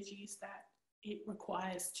the energies that it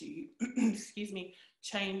requires to, excuse me,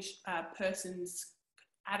 change a person's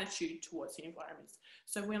attitude towards the environment.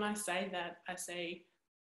 So when I say that, I say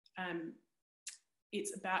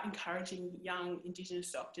it's about encouraging young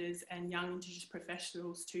Indigenous doctors and young Indigenous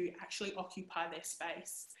professionals to actually occupy their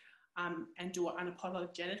space and do it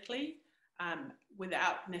unapologetically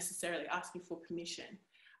without necessarily asking for permission.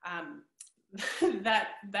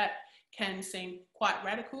 That can seem quite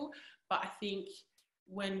radical, but I think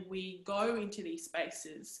when we go into these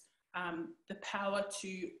spaces, the power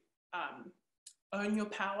to own your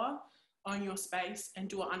power, own your space, and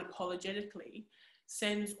do it unapologetically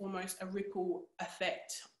sends almost a ripple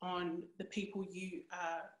effect on the people you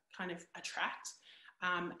kind of attract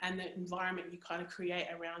and the environment you kind of create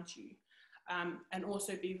around you. And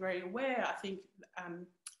also be very aware, I think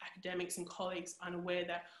academics and colleagues are unaware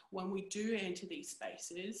that when we do enter these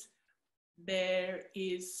spaces, there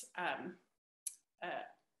is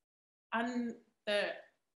the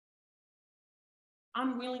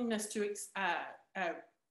unwillingness to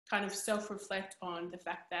kind of self-reflect on the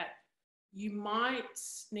fact that you might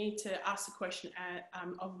need to ask the question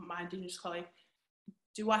of my Indigenous colleague,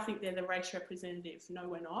 do I think they're the race representative? No,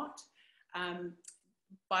 we're not.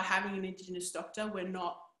 By having an Indigenous doctor, we're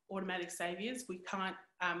not automatic saviours. We can't,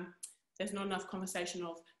 there's not enough conversation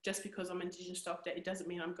of just because I'm an Indigenous doctor, it doesn't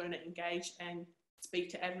mean I'm going to engage and speak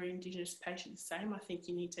to every Indigenous patient the same. I think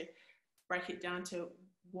you need to break it down to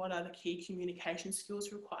what are the key communication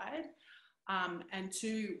skills required. And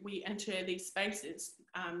two, we enter these spaces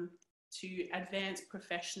to advance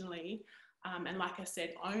professionally and, like I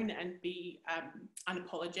said, own and be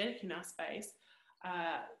unapologetic in our space.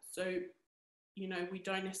 So, you know, we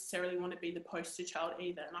don't necessarily want to be the poster child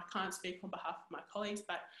either. And I can't speak on behalf of my colleagues,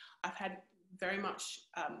 but I've had very much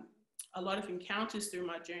a lot of encounters through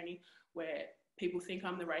my journey where people think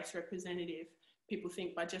I'm the race representative. People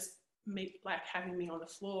think by just having me on the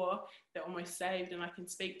floor, they're almost saved and I can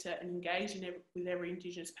speak to and engage with every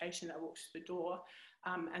Indigenous patient that walks through the door.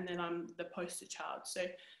 And then I'm the poster child. So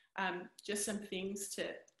just some things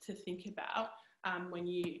to think about when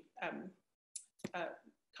you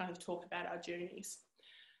kind of talk about our journeys.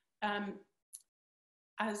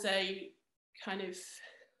 As a kind of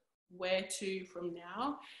where to from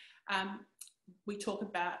now, we talk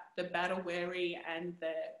about the battle weary and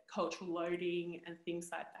the cultural loading and things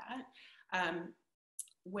like that.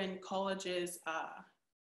 When colleges are,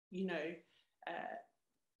 you know,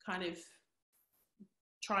 kind of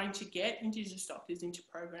trying to get Indigenous doctors into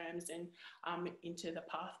programs and into the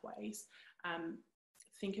pathways,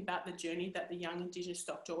 think about the journey that the young Indigenous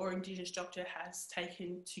doctor or Indigenous doctor has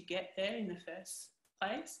taken to get there in the first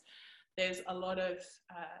place. There's a lot of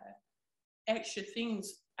extra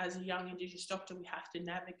things as a young Indigenous doctor we have to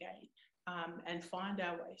navigate and find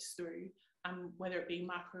our ways through, whether it be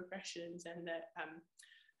microaggressions and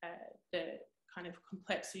the kind of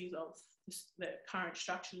complexities of the current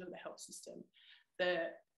structures of the health system, the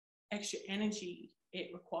extra energy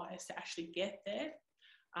it requires to actually get there,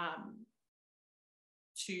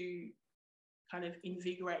 to kind of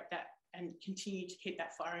invigorate that and continue to keep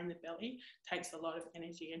that fire in the belly takes a lot of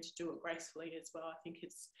energy, and to do it gracefully as well. I think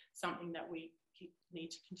it's something that we need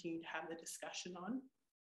to continue to have the discussion on.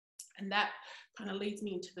 And that kind of leads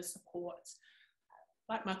me into the supports.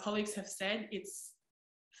 Like my colleagues have said, it's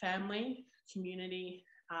family, community,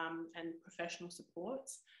 and professional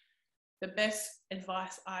supports. The best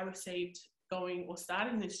advice I received going or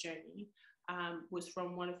starting this journey was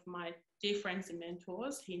from one of my dear friends and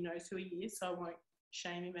mentors. He knows who he is, so I won't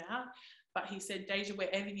shame him out. But he said, Deja,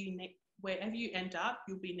 wherever you end up,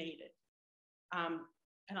 you'll be needed.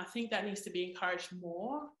 And I think that needs to be encouraged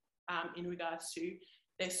more in regards to,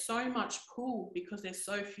 there's so much pull because there's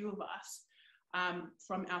so few of us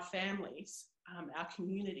from our families, our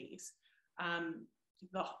communities,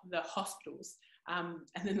 the hospitals, and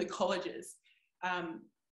then the colleges.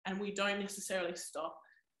 And we don't necessarily stop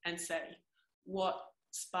and say, what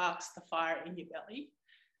sparks the fire in your belly?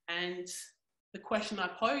 And the question I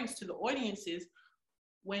pose to the audience is,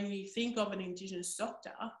 when you think of an Indigenous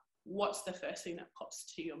doctor, what's the first thing that pops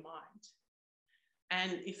to your mind?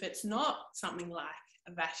 And if it's not something like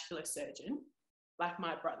a vascular surgeon, like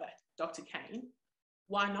my brother, Dr. Cain,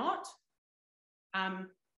 why not?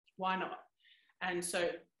 Why not? And so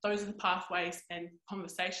those are the pathways and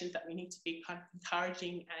conversations that we need to be kind of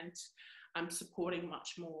encouraging and supporting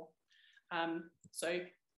much more.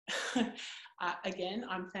 Again,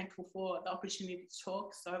 I'm thankful for the opportunity to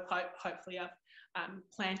talk. So hopefully I've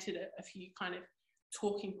planted a few kind of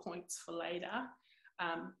talking points for later.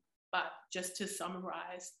 But just to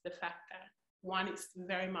summarise the fact that, one, it's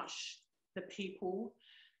very much the people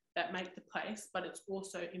that make the place, but it's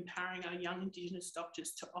also empowering our young Indigenous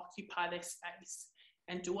doctors to occupy their space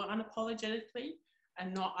and do it unapologetically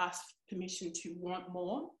and not ask permission to want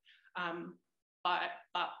more, but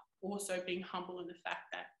also being humble in the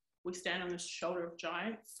fact that we stand on the shoulder of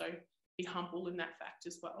giants, so be humble in that fact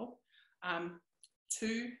as well.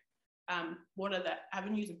 Two, what are the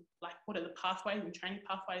avenues, like what are the pathways and training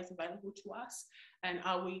pathways available to us, and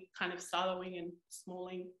are we kind of siloing and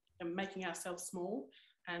smalling and making ourselves small,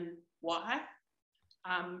 and why?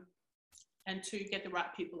 And two, get the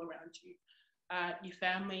right people around you, your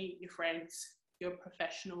family, your friends, your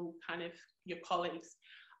professional kind of, your colleagues,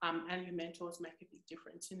 and your mentors make a big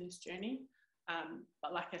difference in this journey.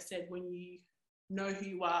 But like I said, when you know who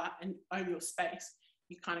you are and own your space,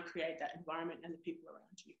 you kind of create that environment and the people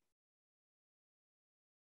around you.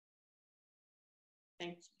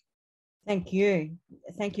 Thank you. Thank you.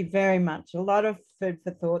 Thank you very much. A lot of food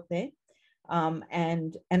for thought there.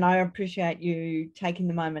 And I appreciate you taking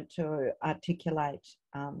the moment to articulate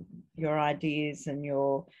your ideas and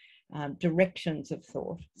your directions of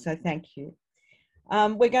thought. So thank you.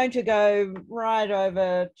 We're going to go right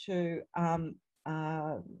over to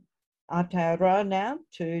Aotearoa now,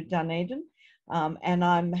 to Dunedin, and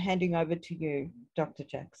I'm handing over to you, Dr.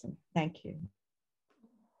 Jackson. Thank you.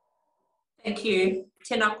 Thank you.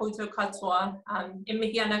 Tēnā koutou katoa. E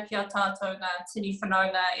mihi ana ki a tātou ngā tini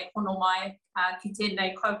whanaunga e hono mai ki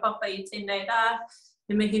tēnei kaupapa I tēnei rā.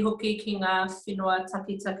 E mihi hoki ki ngā whenua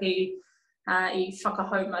takitaki I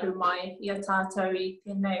whakahaumaru mai I a tātou I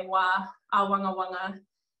tēnei wā āwangawanga.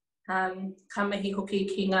 Ka mihi hoki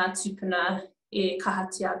ki ngā tupuna e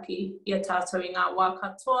kahatiaki I a tātou I ngā wā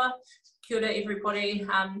katoa. Kia ora everybody,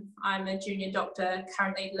 I'm a junior doctor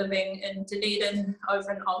currently living in Dunedin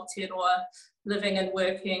over in Aotearoa, living and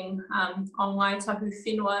working on Ngai Tahu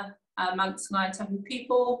whenua amongst Ngai Tahu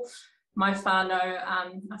people. My whānau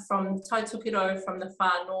are from Taitokiro, from the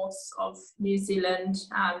far north of New Zealand,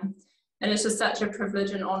 and it's just such a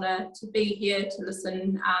privilege and honour to be here to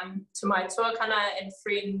listen to my tuakana and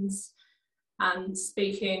friends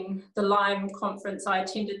speaking. The Lyme conference I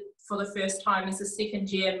attended for the first time as a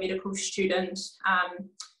second-year medical student,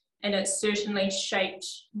 and it certainly shaped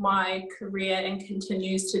my career and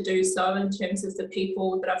continues to do so in terms of the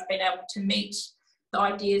people that I've been able to meet, the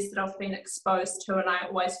ideas that I've been exposed to, and I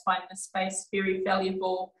always find this space very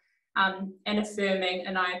valuable and affirming,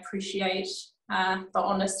 and I appreciate the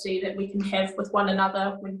honesty that we can have with one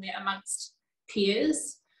another when we're amongst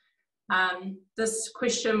peers. This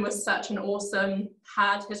question was such an awesome,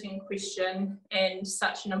 hard-hitting question and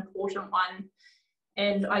such an important one.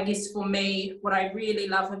 And I guess for me, what I really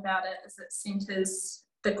love about it is it centres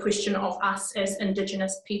the question of us as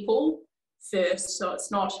Indigenous people first. So it's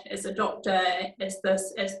not as a doctor, as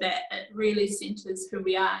this, as that. It really centres who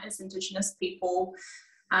we are as Indigenous people.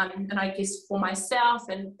 And I guess for myself,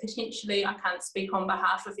 and potentially, I can't speak on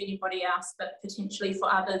behalf of anybody else, but potentially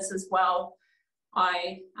for others as well,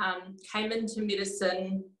 I came into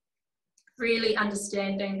medicine really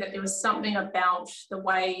understanding that there was something about the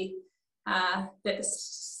way that the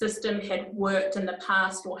system had worked in the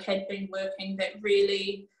past or had been working that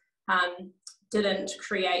really didn't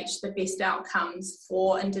create the best outcomes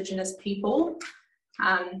for Indigenous people.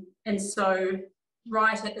 And so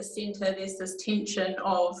right at the centre, there's this tension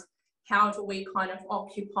of how do we kind of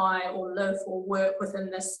occupy or live or work within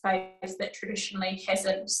this space that traditionally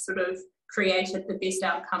hasn't sort of created the best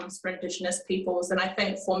outcomes for Indigenous peoples. And I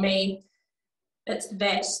think for me, it's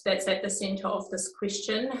that's at the centre of this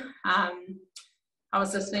question. I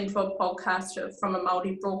was listening to a podcast from a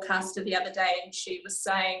Māori broadcaster the other day, and she was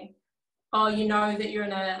saying, oh, you know that you're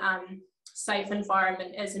in a safe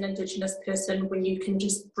environment as an Indigenous person when you can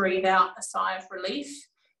just breathe out a sigh of relief.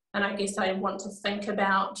 And I guess I want to think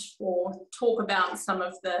about or talk about some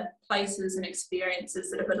of the places and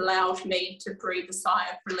experiences that have allowed me to breathe a sigh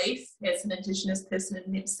of relief as an Indigenous person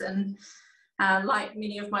in medicine. Like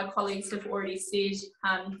many of my colleagues have already said,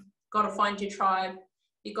 got to find your tribe.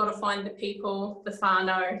 You've got to find the people, the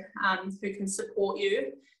whānau, who can support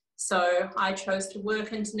you. So I chose to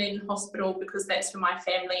work in Dunedin Hospital because that's where my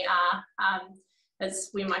family are. It's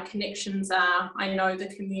where my connections are. I know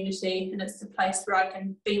the community, and it's the place where I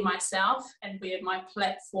can be myself and where my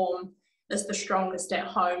platform is the strongest at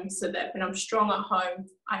home, so that when I'm strong at home,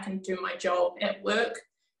 I can do my job at work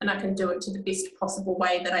and I can do it to the best possible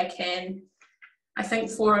way that I can. I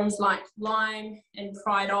think forums like Lyme and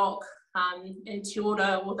Pride Oc and Te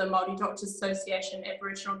Ora, or the Māori Doctors Association,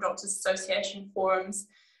 Aboriginal Doctors Association forums,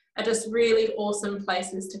 are just really awesome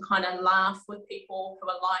places to kind of laugh with people who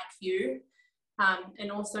are like you,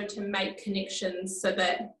 and also to make connections, so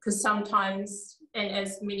that, because sometimes, and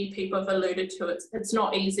as many people have alluded to, it's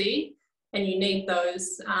not easy, and you need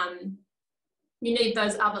those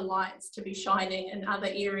other lights to be shining in other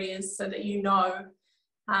areas so that you know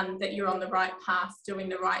that you're on the right path, doing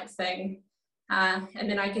the right thing. And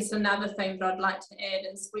then I guess another thing that I'd like to add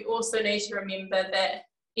is we also need to remember that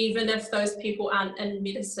even if those people aren't in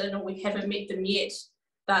medicine or we haven't met them yet,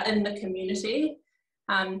 they're in the community.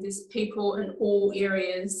 There's people in all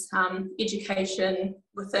areas, education,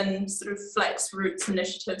 within sort of Flax Roots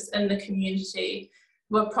initiatives in the community.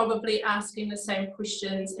 We're probably asking the same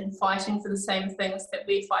questions and fighting for the same things that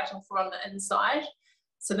we're fighting for on the inside.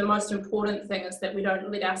 So the most important thing is that we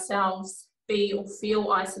don't let ourselves be or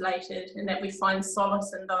feel isolated, and that we find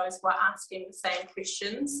solace in those who are asking the same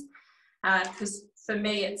questions. Because for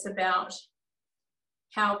me, it's about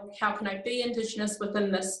how can I be Indigenous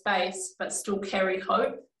within this space but still carry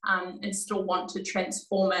hope, and still want to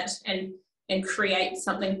transform it and create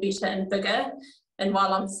something better and bigger. And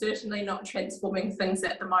while I'm certainly not transforming things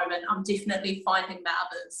at the moment, I'm definitely finding the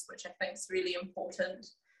others, which I think is really important.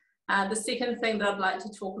 The second thing that I'd like to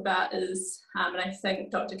talk about is, and I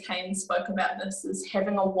think Dr. Cain spoke about this, is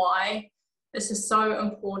having a why. This is so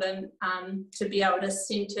important, to be able to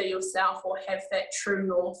centre yourself or have that true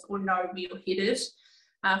north or know where you're headed.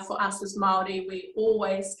 For us as Māori, we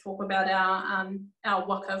always talk about our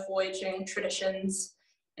waka voyaging traditions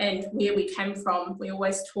and where we came from. We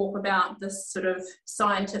always talk about this sort of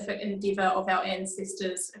scientific endeavour of our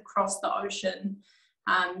ancestors across the ocean.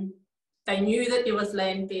 They knew that there was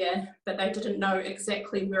land there, but they didn't know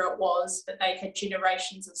exactly where it was, but they had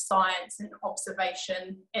generations of science and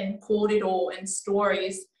observation and kōrero and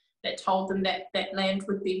stories that told them that that land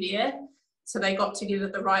would be there. So they got together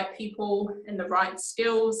the right people and the right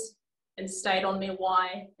skills and stayed on their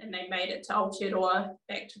why, and they made it to Aotearoa,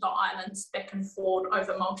 back to the islands, back and forward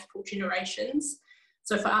over multiple generations.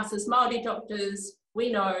 So for us as Māori doctors,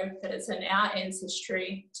 we know that it's in our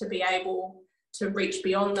ancestry to be able to reach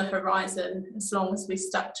beyond the horizon as long as we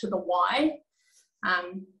stuck to the why.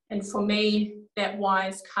 And for me, that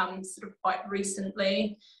why's come sort of quite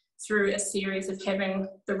recently through a series of having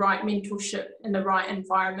the right mentorship and the right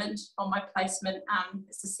environment on my placement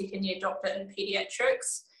as a second-year doctor in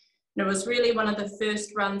paediatrics. And it was really one of the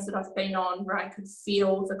first runs that I've been on where I could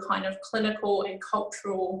feel the kind of clinical and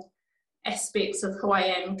cultural aspects of who I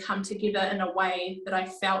am come together in a way that I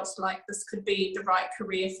felt like this could be the right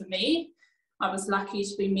career for me. I was lucky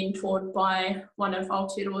to be mentored by one of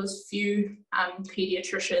Aotearoa's few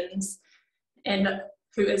paediatricians, and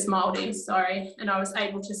who is Māori, sorry, and I was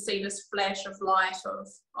able to see this flash of light of,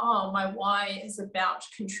 oh, my why is about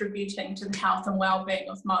contributing to the health and well-being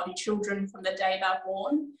of Māori children from the day they're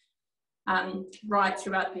born, right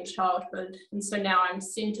throughout their childhood. And so now I'm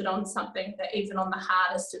centred on something that even on the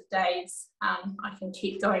hardest of days, I can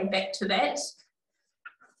keep going back to that.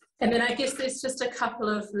 And then I guess there's just a couple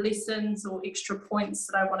of lessons or extra points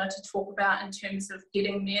that I wanted to talk about in terms of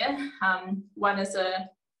getting there. One is a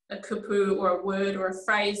kupu or a word or a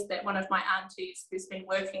phrase that one of my aunties who's been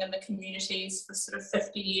working in the communities for sort of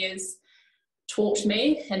 50 years taught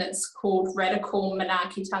me, and it's called radical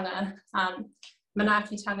manaakitanga.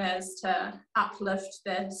 Manaakitanga is to uplift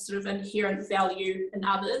the sort of inherent value in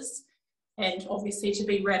others, and obviously to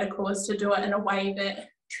be radical is to do it in a way that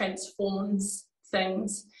transforms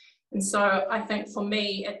things. And so I think for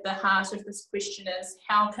me, at the heart of this question is,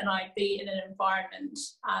 how can I be in an environment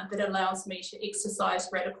that allows me to exercise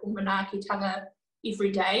radical manaakitanga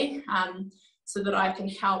every day, so that I can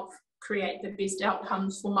help create the best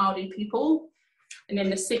outcomes for Māori people. And then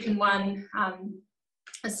the second one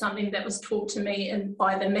is something that was taught to me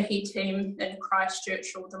by the Mihi team in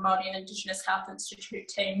Christchurch, or the Māori and Indigenous Health Institute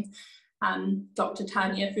team, Dr.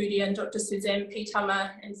 Tania Hudi and Dr. Suzanne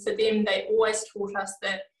Pitama. And for them, they always taught us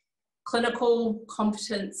that clinical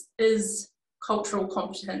competence is cultural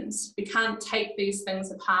competence. We can't take these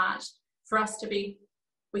things apart. For us to be,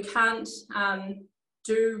 we can't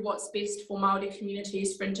do what's best for Māori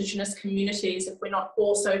communities, for Indigenous communities, if we're not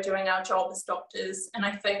also doing our job as doctors. And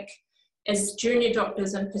I think as junior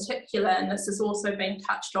doctors in particular, and this has also been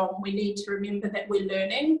touched on, we need to remember that we're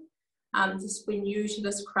learning. We're new to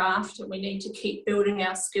this craft, and we need to keep building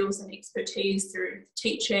our skills and expertise through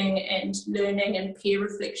teaching and learning and peer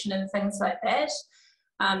reflection and things like that.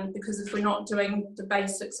 Because if we're not doing the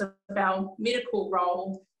basics of our medical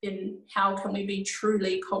role, then how can we be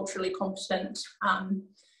truly culturally competent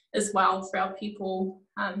as well for our people?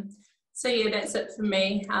 So yeah, that's it for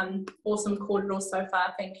me. Awesome corridor so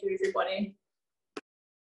far. Thank you, everybody.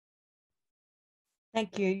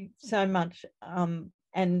 Thank you so much.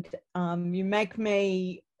 You make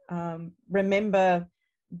me remember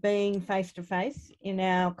being face-to-face in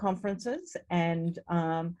our conferences, and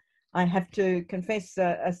I have to confess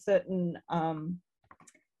a certain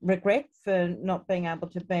regret for not being able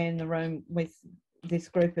to be in the room with this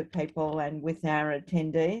group of people and with our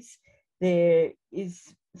attendees. There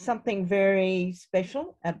is something very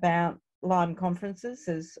special about Lyme conferences,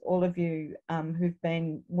 as all of you who've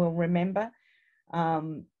been will remember.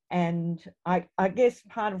 And I guess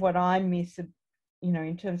part of what I miss, you know,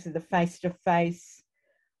 in terms of the face-to-face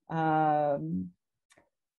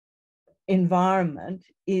environment,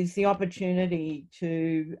 is the opportunity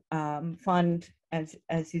to find,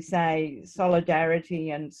 as you say,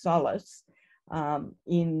 solidarity and solace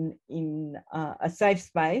in a safe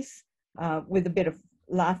space with a bit of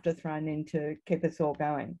laughter thrown in to keep us all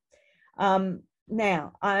going.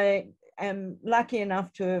 Now, I am lucky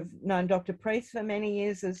enough to have known Dr. Preece for many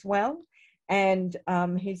years as well, and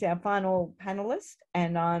he's our final panelist,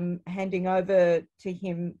 and I'm handing over to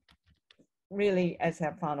him really as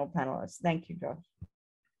our final panelist. Thank you, Josh.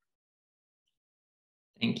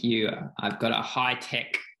 Thank you. I've got a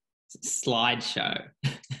high-tech slideshow.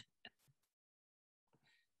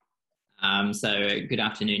 So good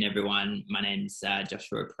afternoon, everyone. My name's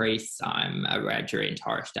Joshua Preece. I'm a Wiradjuri and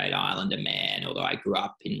Torres Strait Islander man, although I grew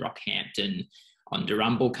up in Rockhampton on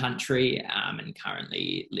Darumble country, and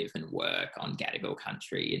currently live and work on Gadigal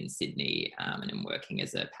country in Sydney, and am working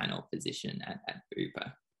as a panel physician at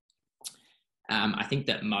Bupa. I think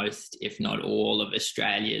that most, if not all, of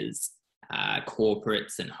Australia's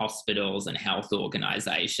corporates and hospitals and health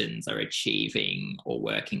organisations are achieving or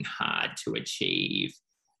working hard to achieve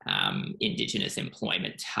Indigenous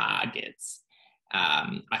employment targets.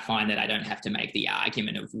 I find that I don't have to make the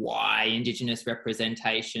argument of why Indigenous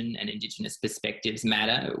representation and Indigenous perspectives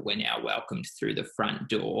matter. We're now welcomed through the front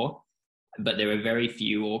door, but there are very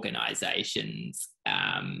few organisations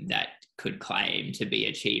that could claim to be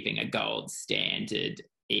achieving a gold standard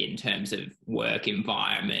in terms of work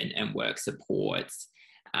environment and work supports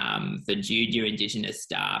for junior Indigenous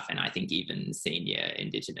staff, and I think even senior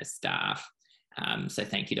Indigenous staff. So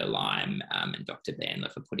thank you to Lyme and Dr.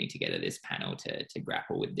 Bandler for putting together this panel to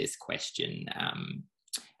grapple with this question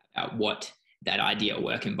about what that ideal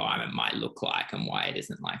work environment might look like and why it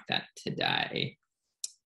isn't like that today.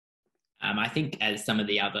 I think, as some of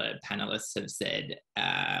the other panelists have said,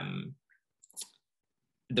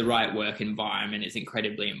 the right work environment is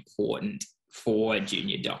incredibly important for a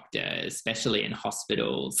junior doctor, especially in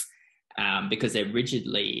hospitals, because they're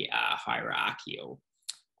rigidly hierarchical.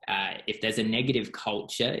 If there's a negative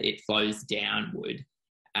culture, it flows downward.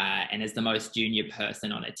 And as the most junior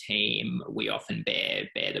person on a team, we often bear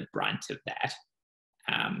the brunt of that.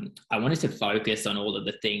 I wanted to focus on all of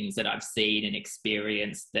the things that I've seen and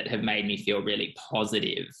experienced that have made me feel really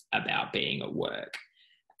positive about being at work.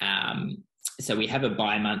 So we have a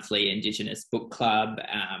bi-monthly Indigenous book club,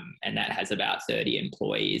 and that has about 30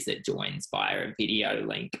 employees that joins via a video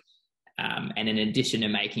link. And in addition to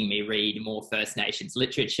making me read more First Nations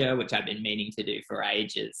literature, which I've been meaning to do for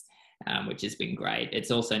ages, which has been great,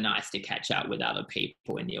 it's also nice to catch up with other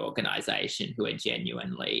people in the organisation who are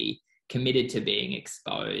genuinely committed to being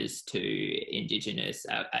exposed to Indigenous,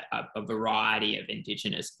 a variety of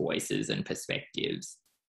Indigenous voices and perspectives.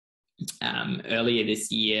 Earlier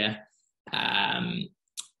this year,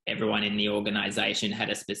 everyone in the organisation had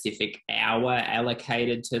a specific hour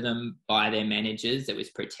allocated to them by their managers that was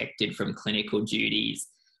protected from clinical duties,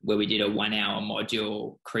 where we did a 1-hour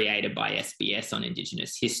module created by SBS on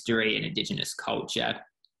Indigenous history and Indigenous culture.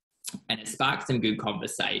 And it sparked some good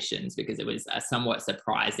conversations, because it was somewhat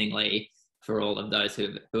surprisingly, for all of those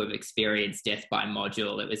who have experienced death by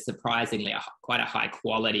module, it was surprisingly quite a high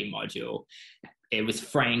quality module. It was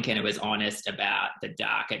frank and it was honest about the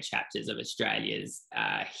darker chapters of Australia's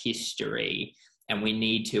history, and we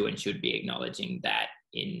need to and should be acknowledging that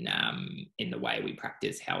in the way we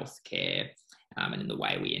practice healthcare and in the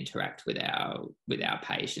way we interact with our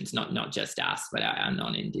patients, not just us, but our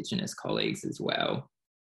non-Indigenous colleagues as well.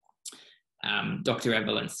 Dr.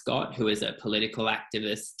 Evelyn Scott, who is a political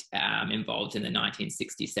activist involved in the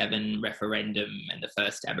 1967 referendum and the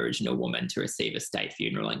first Aboriginal woman to receive a state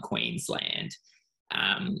funeral in Queensland.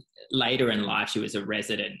 Later in life, she was a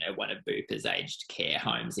resident at one of Bupa's aged care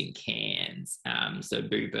homes in Cairns. So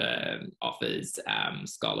Bupa offers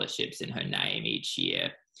scholarships in her name each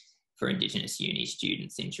year for Indigenous uni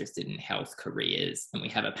students interested in health careers. And we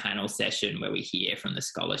have a panel session where we hear from the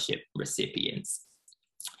scholarship recipients.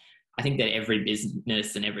 I think that every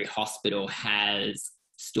business and every hospital has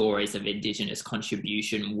stories of Indigenous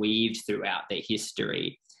contribution weaved throughout their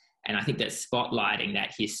history. And I think that spotlighting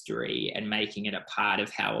that history and making it a part of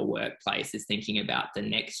how a workplace is thinking about the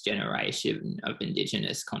next generation of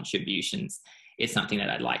Indigenous contributions is something that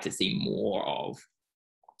I'd like to see more of.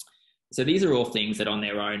 So these are all things that on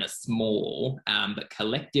their own are small, but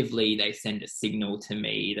collectively they send a signal to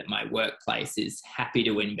me that my workplace is happy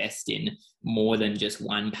to invest in more than just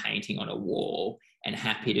one painting on a wall, and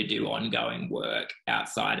happy to do ongoing work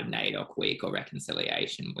outside of NAIDOC Week or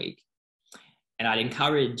Reconciliation Week. And I'd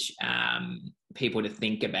encourage people to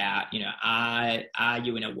think about, are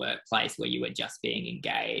you in a workplace where you are just being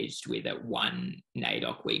engaged with at one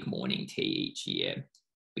NAIDOC Week morning tea each year?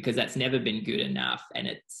 Because that's never been good enough, and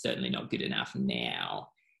it's certainly not good enough now.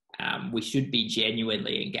 We should be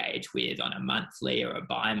genuinely engaged with on a monthly or a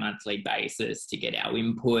bi-monthly basis to get our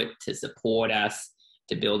input, to support us,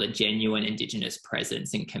 to build a genuine Indigenous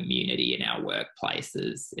presence and community in our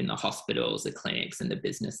workplaces, in the hospitals, the clinics, and the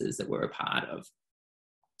businesses that we're a part of.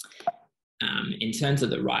 In terms of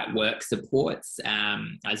the right work supports, I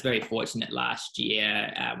was very fortunate last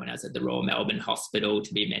year when I was at the Royal Melbourne Hospital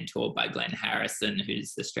to be mentored by Glenn Harrison,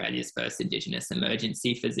 who's Australia's first Indigenous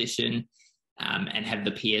emergency physician, and have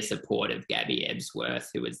the peer support of Gabby Ebsworth,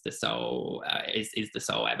 who is the sole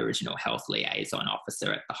Aboriginal Health Liaison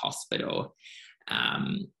Officer at the hospital.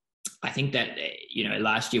 I think that,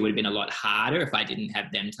 last year would have been a lot harder if I didn't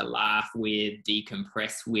have them to laugh with,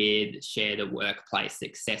 decompress with, share the workplace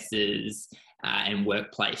successes and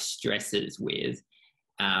workplace stresses with.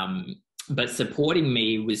 But supporting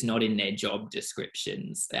me was not in their job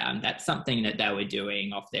descriptions. That's something that they were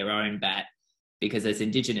doing off their own bat, because as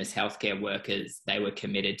Indigenous healthcare workers, they were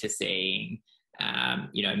committed to seeing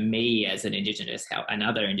me as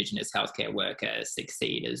another Indigenous healthcare worker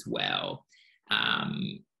succeed as well.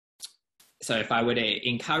 So if I were to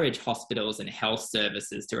encourage hospitals and health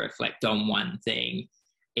services to reflect on one thing,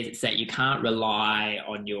 it's that you can't rely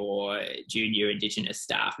on your junior Indigenous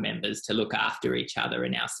staff members to look after each other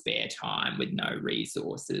in our spare time with no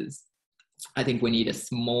resources. I think we need a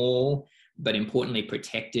small but importantly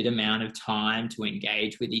protected amount of time to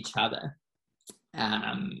engage with each other.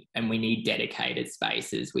 And we need dedicated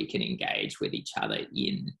spaces we can engage with each other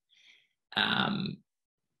in.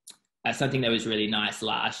 Something that was really nice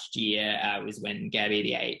last year was when Gabby,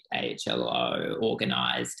 the AHLO,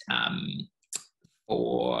 organised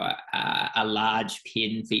for a large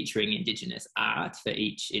pin featuring Indigenous art for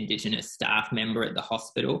each Indigenous staff member at the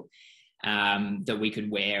hospital that we could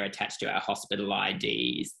wear attached to our hospital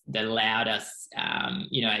IDs, that allowed us,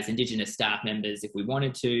 as Indigenous staff members, if we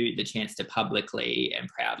wanted to, the chance to publicly and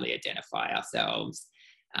proudly identify ourselves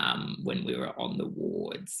when we were on the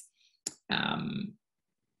wards.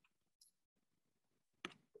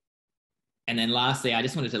 And then lastly, I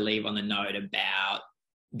just wanted to leave on the note about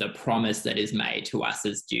the promise that is made to us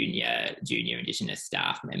as junior Indigenous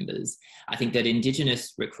staff members. I think that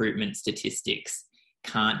Indigenous recruitment statistics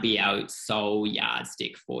can't be our sole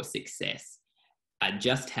yardstick for success.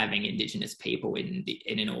 Just having Indigenous people in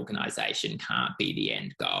an organisation can't be the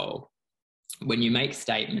end goal. When you make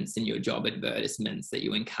statements in your job advertisements that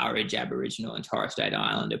you encourage Aboriginal and Torres Strait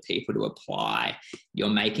Islander people to apply, you're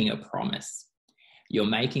making a promise. You're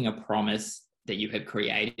making a promise that you have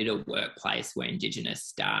created a workplace where Indigenous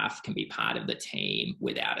staff can be part of the team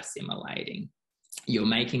without assimilating. You're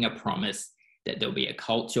making a promise that there'll be a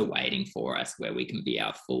culture waiting for us where we can be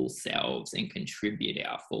our full selves and contribute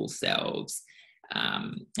our full selves.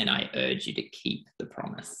 And I urge you to keep the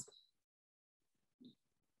promise.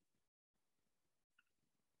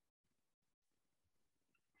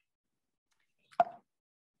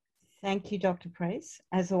 Thank you, Dr. Preece,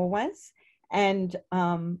 as always. And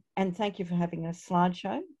thank you for having a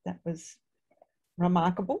slideshow. That was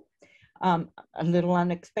remarkable. A little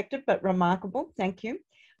unexpected, but remarkable. Thank you.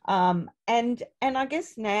 And I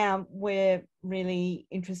guess now we're really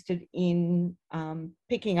interested in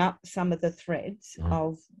picking up some of the threads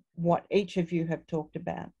of what each of you have talked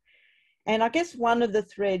about. And I guess one of the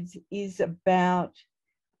threads is about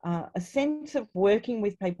a sense of working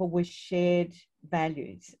with people with shared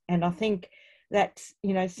values. And I think that's,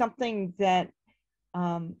 you know, something that,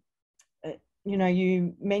 you know,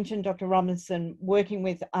 you mentioned, Dr. Robinson, working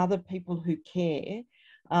with other people who care,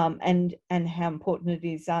 and how important it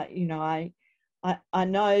is. You know, I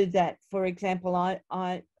know that, for example,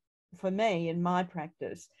 for me in my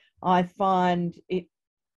practice, I find it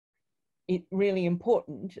really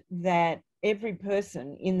important that every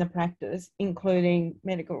person in the practice, including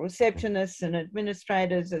medical receptionists and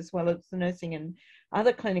administrators, as well as the nursing and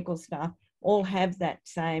other clinical staff, all have that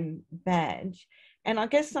same badge. And I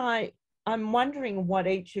guess I'm wondering what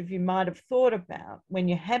each of you might have thought about when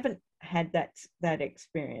you haven't had that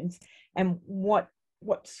experience, and what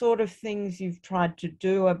sort of things you've tried to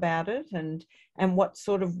do about it, and what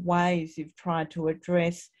sort of ways you've tried to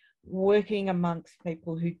address working amongst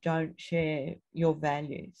people who don't share your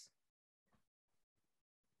values.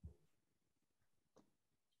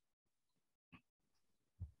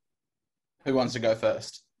 Who wants to go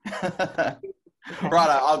first? Right,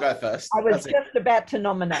 I'll go first. I was just about to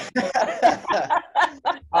nominate.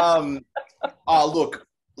 Oh,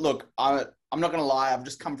 look, I'm not going to lie. I've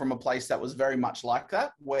just come from a place that was very much like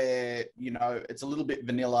that, where, you know, it's a little bit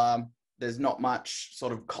vanilla. There's not much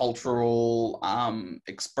sort of cultural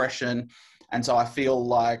expression. And so I feel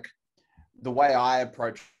like the way I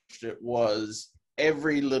approached it was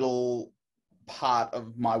every little part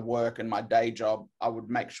of my work and my day job, I would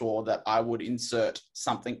make sure that I would insert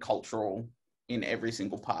something cultural in every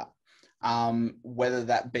single part, whether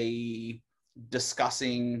that be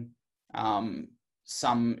discussing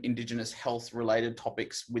some Indigenous health related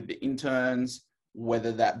topics with the interns,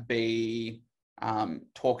 whether that be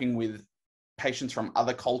talking with patients from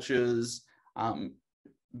other cultures,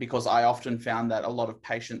 because I often found that a lot of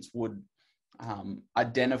patients would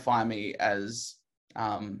identify me as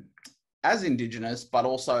Indigenous, but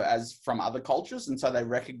also as from other cultures, and so they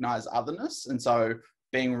recognize otherness, and so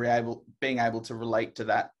being able to relate to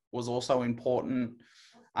that was also important.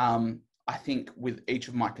 I think with each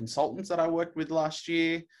of my consultants that I worked with last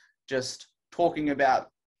year, just talking about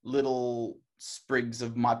little sprigs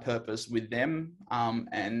of my purpose with them,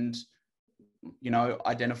 and, you know,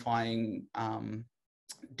 identifying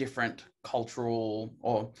different cultural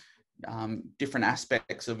or different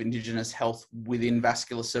aspects of Indigenous health within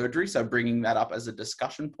vascular surgery. So bringing that up as a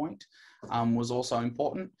discussion point was also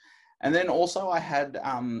important. And then also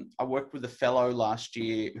I worked with a fellow last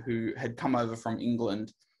year who had come over from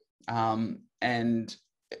England, and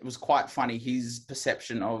it was quite funny, his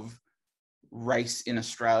perception of race in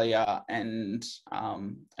Australia and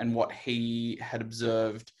what he had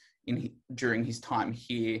observed during his time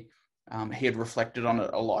here. He had reflected on it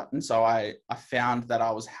a lot. And so I found that I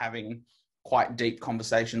was having quite deep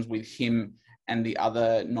conversations with him and the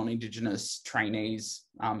other non-Indigenous trainees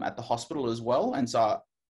at the hospital as well. And so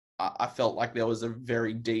I felt like there was a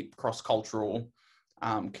very deep cross-cultural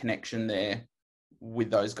connection there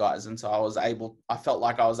with those guys. And so I felt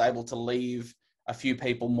like I was able to leave a few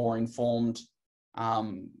people more informed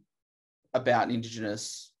about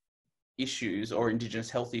Indigenous issues or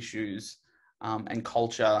Indigenous health issues and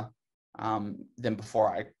culture than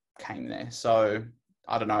before I came there. So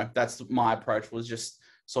I don't know, that's my approach, was just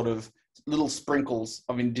sort of little sprinkles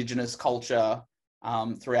of Indigenous culture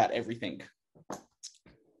throughout everything.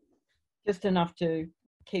 Just enough to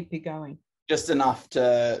keep you going. Just enough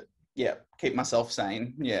to, yeah, keep myself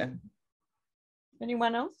sane, yeah.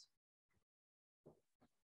 Anyone else?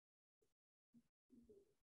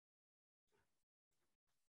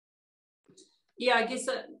 Yeah, I guess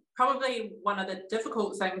probably one of the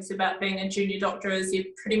difficult things about being a junior doctor is you're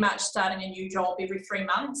pretty much starting a new job every 3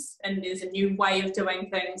 months, and there's a new way of doing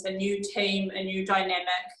things, a new team, a new dynamic,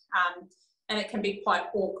 and it can be quite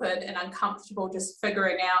awkward and uncomfortable just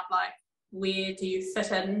figuring out, like, where do you fit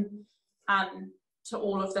in to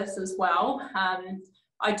all of this as well.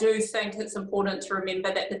 I do think it's important to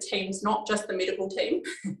remember that the team's not just the medical team,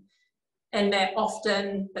 and that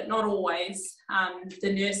often, but not always,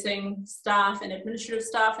 the nursing staff and administrative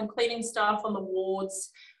staff and cleaning staff on the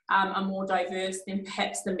wards are more diverse than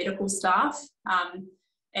perhaps the medical staff.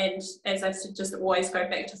 And as I said, just always go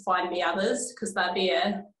back to find the others, because they're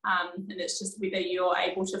there, and it's just whether you're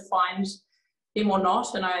able to find them or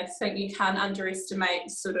not. And I think you can't underestimate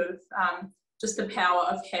sort of just the power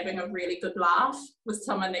of having a really good laugh with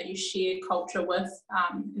someone that you share culture with,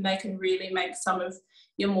 and they can really make some of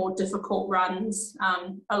your more difficult runs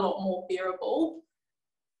a lot more bearable.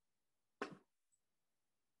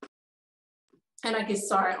 And I guess,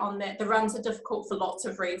 sorry, on that, the runs are difficult for lots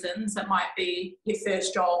of reasons. It might be your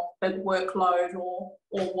first job, big workload, or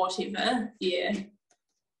whatever, yeah.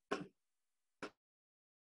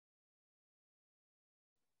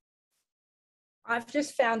 I've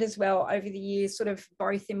just found as well over the years, sort of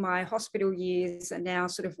both in my hospital years and now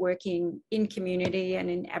sort of working in community and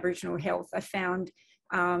in Aboriginal health, I found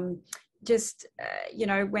you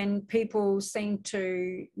know, when people seem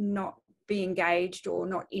to not be engaged or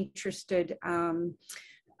not interested, you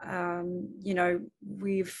know,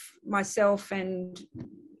 myself and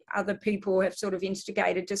other people have sort of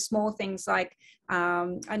instigated just small things like,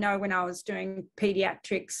 I know when I was doing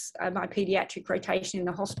paediatrics, my paediatric rotation in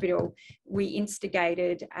the hospital, we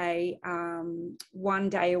instigated a 1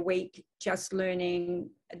 day a week just learning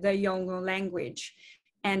the Yolngu language.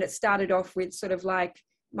 And it started off with sort of like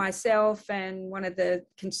myself and one of the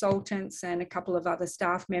consultants and a couple of other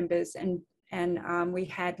staff members, and we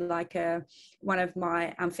had like one of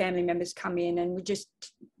my family members come in, and we just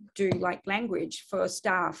do like language for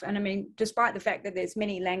staff. And I mean, despite the fact that there's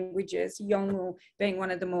many languages, Yolngu being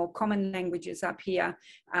one of the more common languages up here,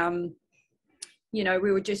 you know,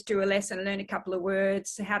 we would just do a lesson, learn a couple of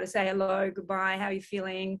words, how to say hello, goodbye, how are you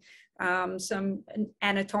feeling, some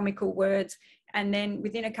anatomical words. And then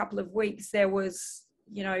within a couple of weeks, there was,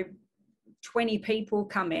 you know, 20 people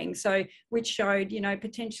coming. So, which showed, you know,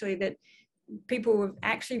 potentially that people were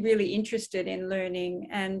actually really interested in learning.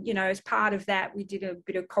 And, you know, as part of that, we did a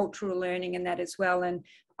bit of cultural learning and that as well. And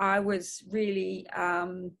I was really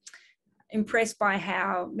impressed by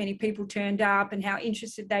how many people turned up and how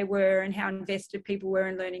interested they were and how invested people were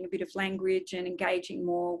in learning a bit of language and engaging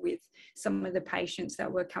more with some of the patients that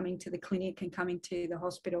were coming to the clinic and coming to the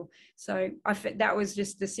hospital. So that was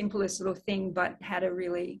just the simplest little thing, but had a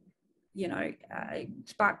really, you know,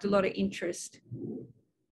 sparked a lot of interest.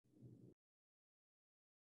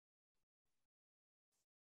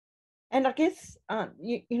 And I guess,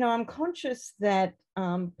 you know, I'm conscious that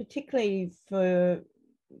particularly for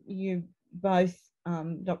you both,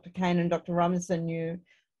 Dr. Cain and Dr. Robinson, you're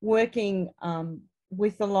working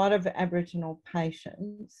with a lot of Aboriginal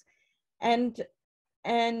patients and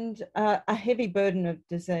a heavy burden of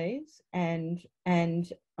disease and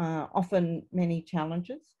often many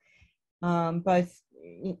challenges, both,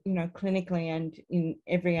 you know, clinically and in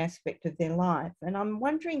every aspect of their life. And I'm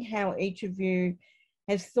wondering how each of you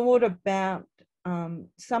has thought about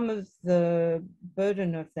some of the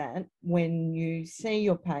burden of that when you see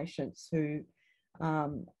your patients who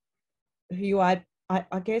you, I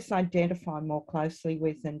guess, identify more closely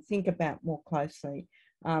with and think about more closely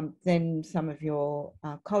than some of your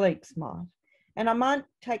colleagues might. And I might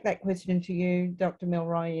take that question to you, Dr.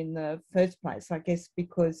 Milroy, in the first place, I guess,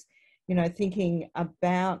 because, you know, thinking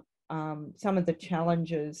about some of the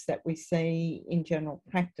challenges that we see in general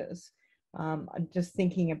practice, I'm just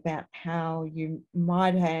thinking about how you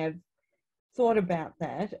might have thought about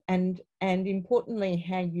that and importantly,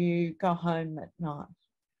 how you go home at night.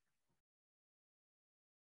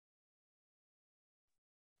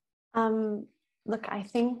 Look, I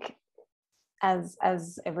think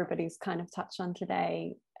as everybody's kind of touched on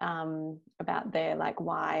today, about their like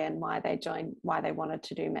why they wanted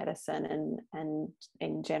to do medicine, and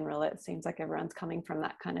in general it seems like everyone's coming from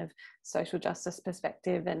that kind of social justice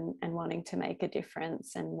perspective and wanting to make a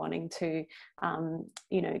difference and wanting to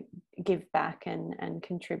you know, give back and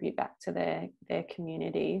contribute back to their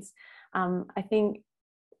communities. I think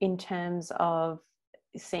in terms of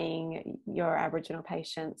seeing your Aboriginal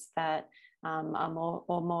patients that are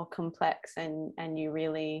more complex and you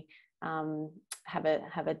really have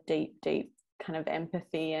a deep kind of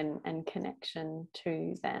empathy and connection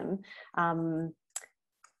to them.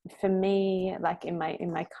 For me, like in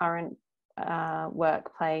my current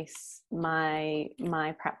workplace, my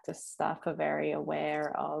practice staff are very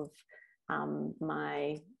aware of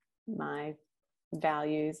my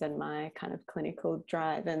values and my kind of clinical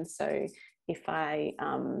drive, and so if I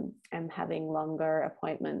am having longer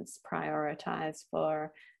appointments prioritized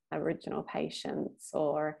for Aboriginal patients,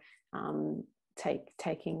 or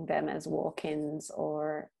taking them as walk-ins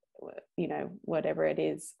or, you know, whatever it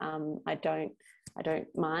is. I don't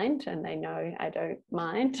mind, and they know I don't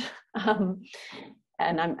mind.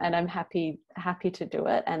 And I'm happy to do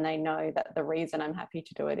it, and they know that the reason I'm happy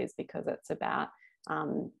to do it is because it's about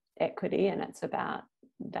equity, and it's about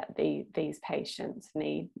that these patients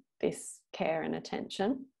need this care and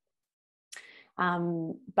attention.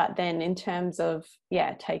 But then in terms of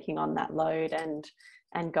taking on that load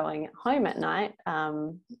and going home at night,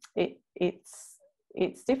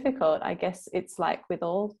 it's difficult. I guess it's like with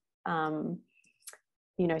all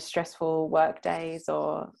you know, stressful work days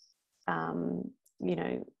or you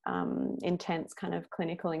know, intense kind of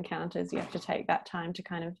clinical encounters. You have to take that time to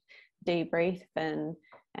kind of debrief and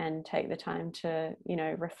take the time to, you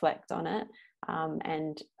know, reflect on it.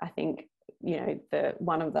 And I think, you know,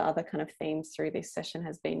 one of the other kind of themes through this session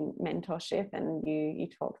has been mentorship, and you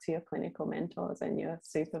talk to your clinical mentors and your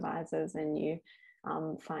supervisors, and you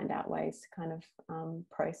find out ways to kind of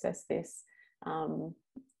process this.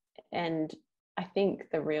 And I think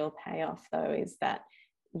the real payoff though is that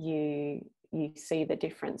you see the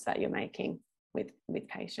difference that you're making with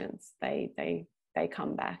patients. They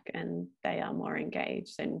come back and they are more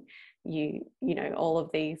engaged, and you know, all of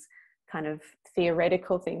these kind of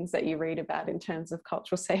theoretical things that you read about in terms of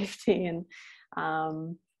cultural safety and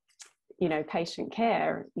you know, patient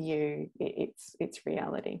care, it's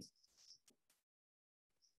reality.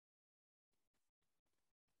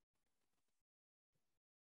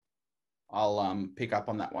 I'll pick up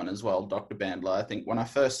on that one as well, Dr. Bandler. I think when I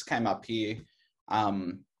first came up here,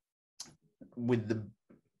 with the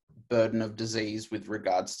burden of disease with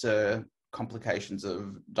regards to complications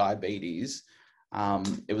of diabetes,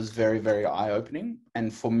 it was very, very eye-opening.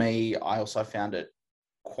 And for me, I also found it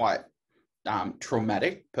quite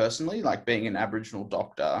traumatic personally, like being an Aboriginal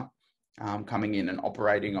doctor, coming in and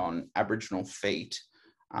operating on Aboriginal feet,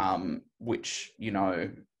 which, you know,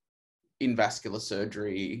 in vascular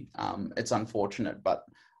surgery, it's unfortunate, but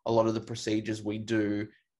a lot of the procedures we do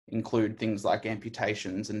include things like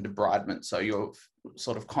amputations and debridement. So you're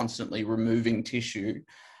sort of constantly removing tissue.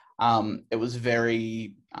 It was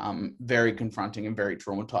very, very confronting and very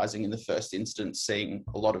traumatizing in the first instance, seeing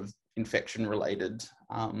a lot of infection-related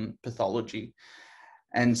pathology.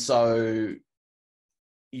 And so,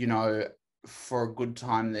 you know, for a good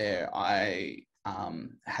time there, I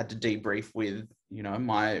had to debrief with, you know,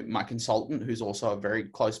 my consultant, who's also a very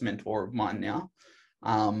close mentor of mine now.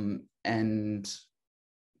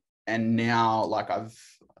 And now, like, I've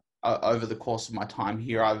over the course of my time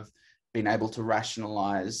here, I've been able to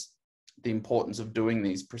rationalize the importance of doing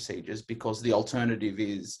these procedures, because the alternative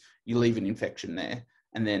is you leave an infection there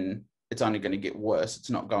and then it's only going to get worse. It's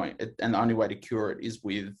not going, and the only way to cure it is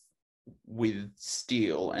with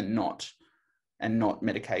steel and not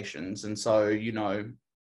medications. And so, you know,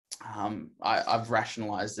 I've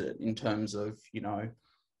rationalized it in terms of, you know,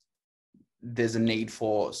 there's a need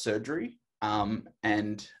for surgery,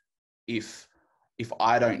 and if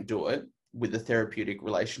I don't do it with the therapeutic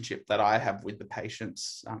relationship that I have with the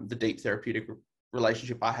patients, the deep therapeutic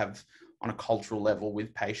relationship I have on a cultural level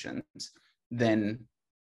with patients, then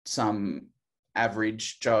some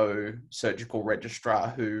average Joe surgical registrar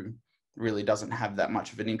who really doesn't have that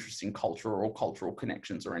much of an interest in culture or cultural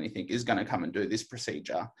connections or anything is going to come and do this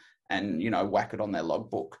procedure and, you know, whack it on their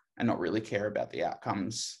logbook and not really care about the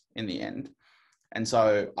outcomes in the end. And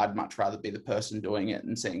so I'd much rather be the person doing it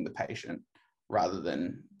and seeing the patient rather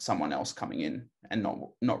than someone else coming in and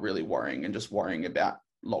not really worrying and just worrying about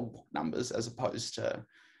logbook numbers as opposed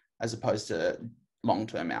to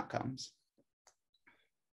long-term outcomes.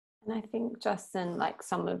 And I think, Justin, like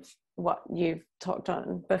some of what you've talked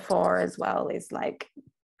on before as well is like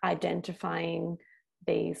identifying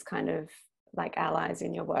these kind of like allies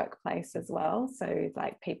in your workplace as well. So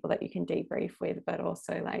like people that you can debrief with, but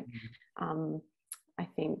also like, I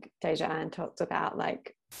think DejaAnne talked about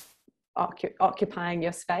like occupying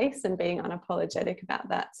your space and being unapologetic about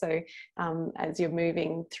that. So as you're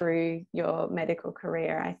moving through your medical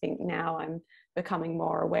career, I think now I'm becoming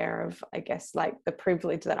more aware of, I guess, like the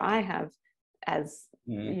privilege that I have as,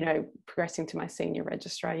 you know, progressing to my senior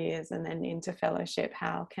registrar years and then into fellowship.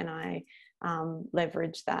 How can I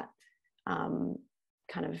leverage that kind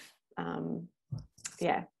of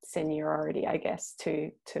seniority, I guess,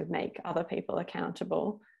 to make other people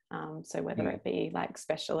accountable. So whether it be like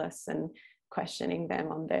specialists and questioning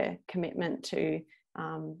them on their commitment to,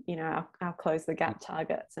 you know, our close the gap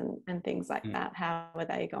targets and things like that. How are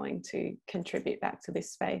they going to contribute back to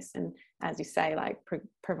this space? And as you say, like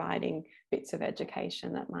providing bits of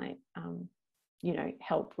education that might, you know,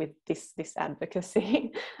 help with this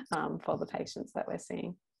advocacy for the patients that we're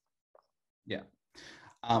seeing. Yeah.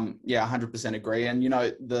 Yeah, 100% agree. And, you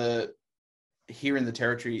know, here in the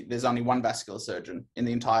Territory, there's only one vascular surgeon in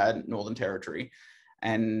the entire Northern Territory.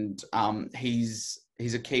 And he's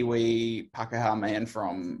a Kiwi Pākehā man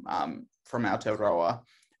from Aotearoa.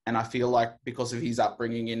 And I feel like because of his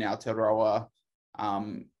upbringing in Aotearoa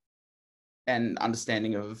and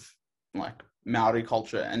understanding of like Maori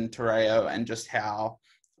culture and te reo and just how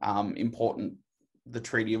important the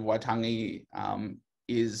Treaty of Waitangi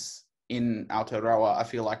is in Aotearoa, I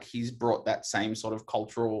feel like he's brought that same sort of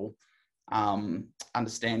cultural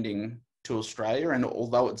understanding to Australia. And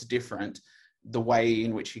although it's different, the way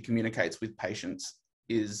in which he communicates with patients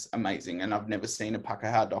is amazing. And I've never seen a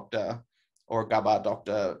Pākehā doctor or a Gabba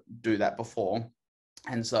doctor do that before.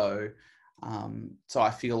 And so, so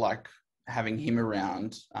I feel like having him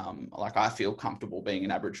around, like I feel comfortable being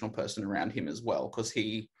an Aboriginal person around him as well, because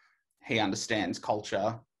he understands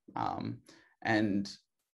culture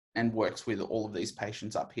and works with all of these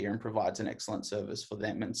patients up here and provides an excellent service for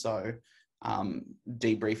them. And so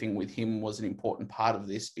debriefing with him was an important part of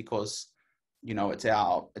this, because, you know, it's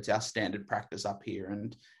our standard practice up here,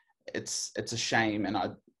 and it's a shame, and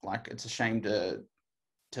it's a shame to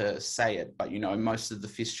say it, but, you know, most of the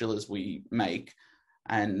fistulas we make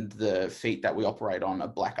and the feet that we operate on are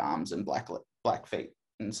black arms and black feet.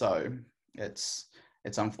 And so it's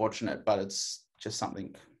unfortunate, but it's just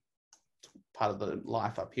something, part of the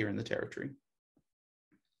life up here in the Territory.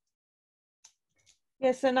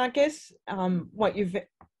 Yes, and I guess what you've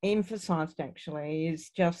emphasised actually is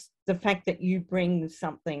just the fact that you bring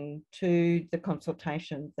something to the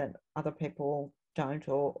consultation that other people don't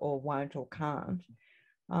or won't or can't.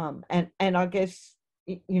 And I guess,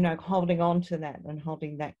 you know, holding on to that and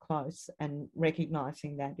holding that close and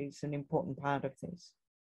recognising that is an important part of this.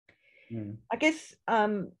 I guess,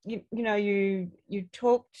 you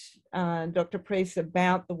talked, Dr. Preece,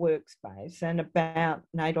 about the workspace and about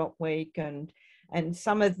NAIDOC Week and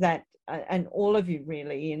some of that, and all of you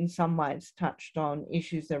really in some ways touched on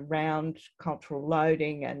issues around cultural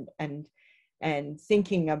loading and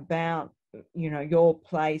thinking about, you know, your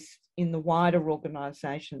place in the wider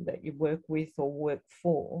organisation that you work with or work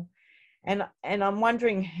for. And I'm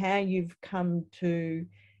wondering how you've come to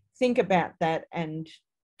think about that and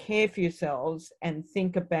care for yourselves and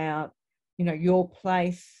think about, you know, your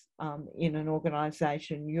place in an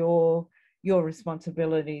organisation, your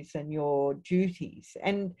responsibilities and your duties.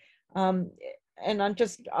 And I'll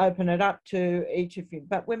just open it up to each of you,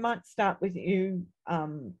 but we might start with you,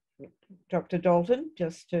 Dr. Dalton,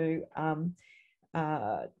 just to,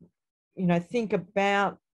 you know, think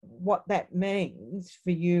about what that means for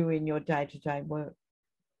you in your day-to-day work.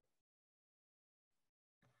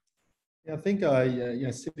 Yeah, I think you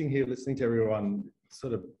know, sitting here listening to everyone,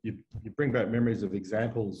 sort of you bring back memories of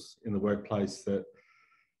examples in the workplace that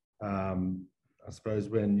I suppose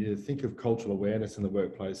when you think of cultural awareness in the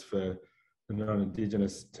workplace for the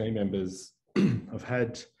non-Indigenous team members, I've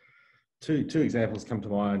had two examples come to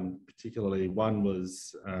mind particularly. One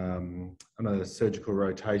was on a surgical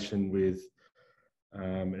rotation with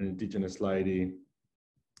an Indigenous lady,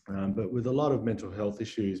 but with a lot of mental health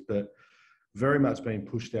issues, but very much being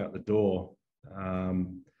pushed out the door.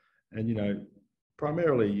 And, you know,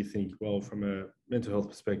 primarily you think, well, from a mental health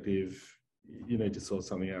perspective, you need to sort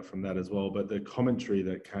something out from that as well. But the commentary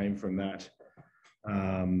that came from that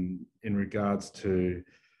in regards to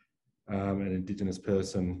an Indigenous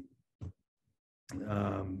person,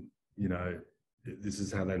 you know, this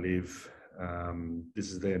is how they live,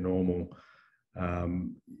 this is their normal.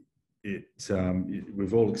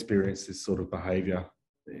 We've all experienced this sort of behaviour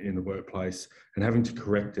in the workplace, and having to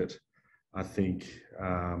correct it, I think,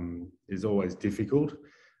 is always difficult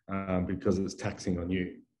because it's taxing on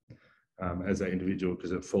you as an individual,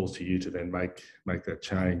 because it falls to you to then make that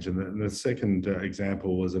change. And the second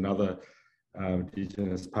example was another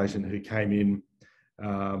Indigenous patient who came in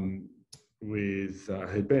with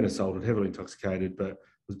who'd been assaulted, heavily intoxicated, but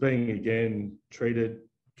was being again treated,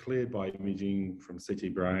 cleared by imaging from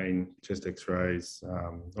CT brain, chest x-rays,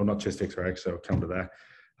 or not chest x-ray, actually I'll come to that,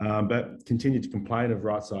 but continued to complain of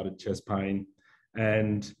right-sided chest pain.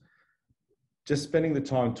 And just spending the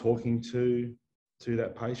time talking to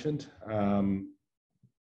that patient,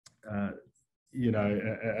 you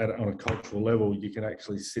know, on a cultural level, you can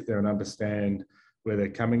actually sit there and understand where they're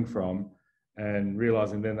coming from, and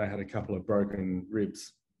realising then they had a couple of broken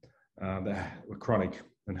ribs that were chronic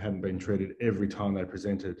and hadn't been treated every time they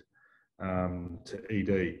presented to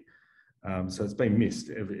ED. So it's been missed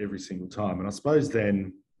every single time. And I suppose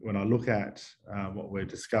then when I look at what we're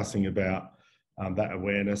discussing about that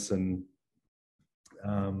awareness and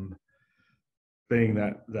being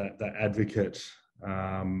that advocate,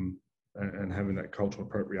 and having that cultural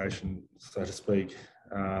appropriation, so to speak,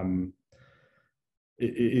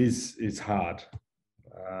 it's hard.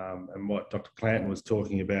 And what Dr. Clanton was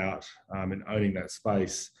talking about in owning that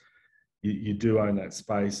space, you do own that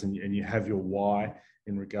space, and you have your why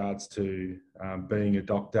in regards to being a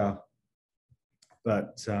doctor,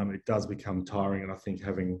 but it does become tiring. And I think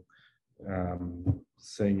having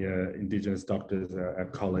senior Indigenous doctors, our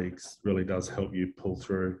colleagues, really does help you pull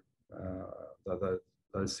through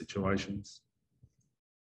those situations.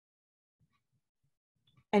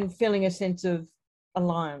 And feeling a sense of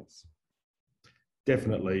alliance.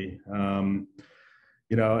 Definitely. You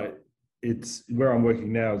know, it's where I'm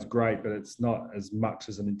working now is great, but it's not as much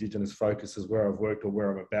as an Indigenous focus as where I've worked or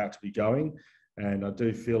where I'm about to be going. And I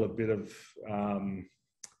do feel a bit of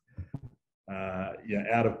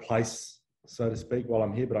out of place, so to speak, while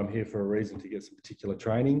I'm here, but I'm here for a reason, to get some particular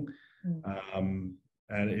training.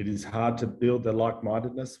 And it is hard to build the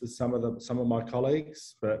like-mindedness with some of my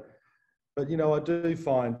colleagues, but you know, I do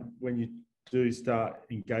find when you do start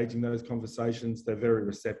engaging those conversations, they're very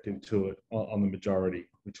receptive to it on the majority,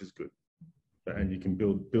 which is good. And you can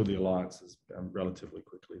build the alliances relatively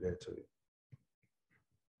quickly there too.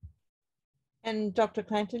 And Dr.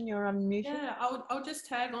 Clanton, you're unmuted. Yeah, I'll just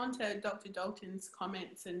tag on to Dr. Dalton's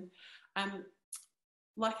comments. And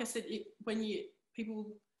like I said, when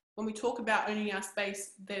we talk about owning our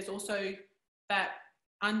space, there's also that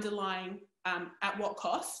underlying at what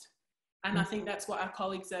cost. And I think that's what our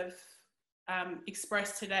colleagues have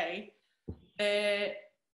expressed today. There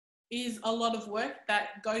is a lot of work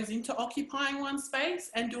that goes into occupying one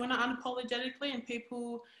space and doing it unapologetically, and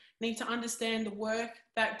people need to understand the work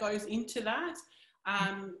that goes into that,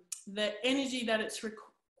 the energy that it's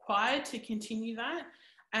required to continue that.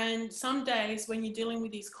 And some days when you're dealing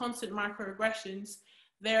with these constant microaggressions,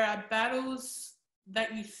 there are battles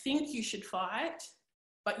that you think you should fight,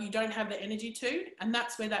 but you don't have the energy to. And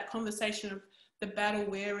that's where that conversation of the battle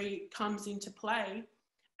weary comes into play.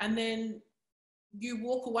 And then you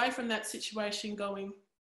walk away from that situation going,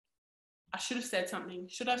 I should have said something.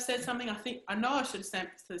 Should I have said something? I know I should have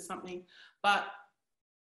said something, but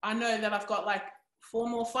I know that I've got like 4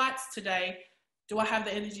 more fights today. Do I have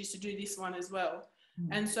the energies to do this one as well?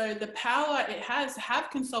 And so the power it has to have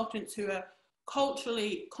consultants who are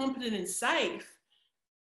culturally competent and safe,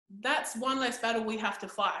 that's one less battle we have to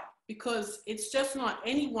fight, because it's just not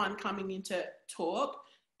anyone coming in to talk.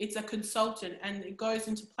 It's a consultant, and it goes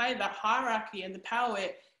into play that hierarchy and the power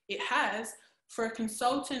it has for a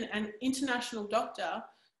consultant and international doctor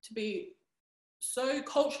to be so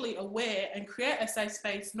culturally aware and create a safe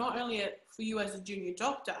space, not only for you as a junior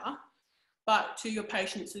doctor, but to your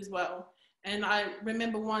patients as well. And I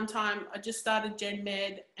remember one time I just started Gen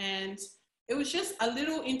Med, and it was just a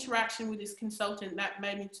little interaction with this consultant that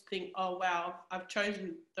made me think, oh, wow, I've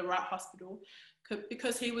chosen the right hospital.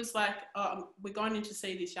 Because he was like, we're going in to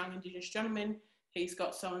see this young Indigenous gentleman. He's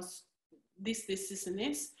got this, and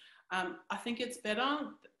this. I think it's better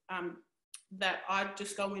that I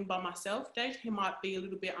just go in by myself, Dej. He might be a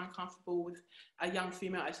little bit uncomfortable with a young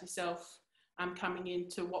female as yourself coming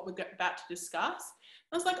into what we're about to discuss.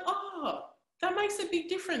 I was like, oh, that makes a big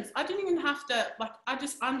difference. I didn't even have to,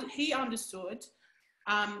 he understood.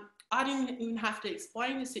 I didn't even have to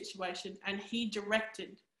explain the situation, and he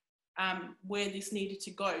directed where this needed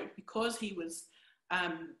to go, because he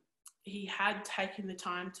had taken the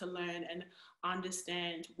time to learn and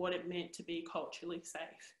understand what it meant to be culturally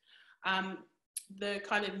safe. The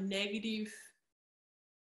kind of negative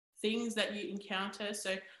things that you encounter.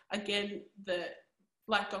 So again,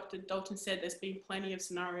 like Dr. Dalton said, there's been plenty of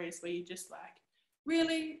scenarios where you're just like,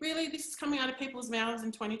 really, this is coming out of people's mouths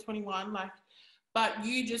in 2021, but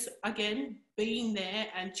you just, again, being there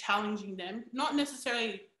and challenging them, not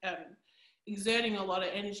necessarily exerting a lot of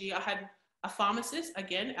energy. I had a pharmacist,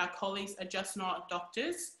 again, our colleagues are just not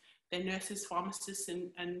doctors, they're nurses, pharmacists,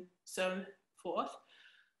 and so forth.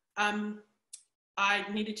 I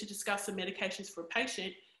needed to discuss some medications for a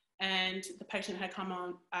patient, and the patient had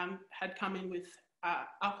come in with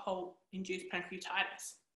alcohol-induced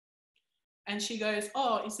pancreatitis. And she goes,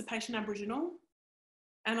 oh, is the patient Aboriginal?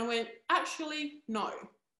 And I went, actually, no.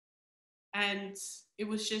 And it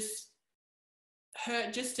was just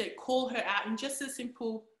to call her out, and just a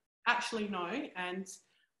simple, actually no, and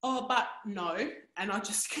oh, but no. And I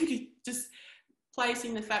just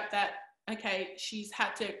placing the fact that, okay, she's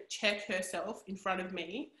had to check herself in front of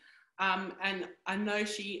me. And I know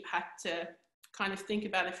she had to kind of think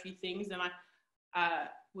about a few things, and I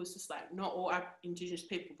was just like, not all Indigenous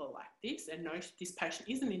people are like this, and no, this patient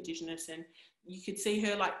isn't Indigenous. And you could see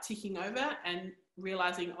her like ticking over and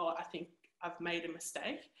realizing, oh, I think I've made a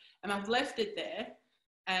mistake. And I've left it there.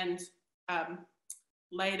 And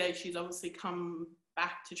later, she's obviously come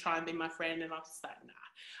back to try and be my friend, and I was just like,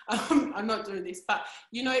 nah, I'm not doing this. But,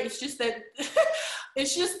 you know, it's just that,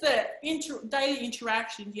 it's just the daily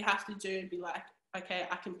interaction you have to do and be like, okay,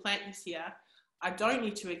 I can plant this here. I don't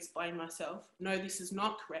need to explain myself. No, this is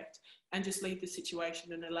not correct. And just leave the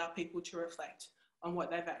situation and allow people to reflect on what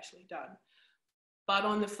they've actually done. But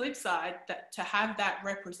on the flip side, that to have that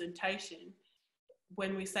representation,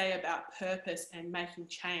 when we say about purpose and making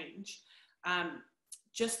change,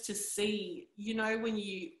 just to see, you know, when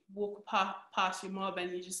you walk past your mob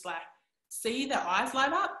and you just like see their eyes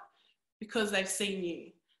light up because they've seen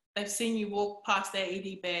you. They've seen you walk past their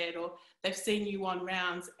ED bed, or they've seen you on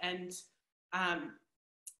rounds, and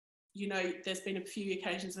you know, there's been a few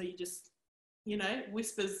occasions where you just, you know,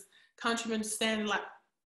 whispers, countrymen standing like,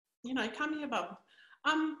 you know, come here, bub.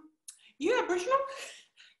 You Aboriginal?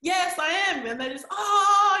 Yes, I am. And they just,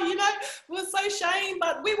 oh, you know, we're so ashamed,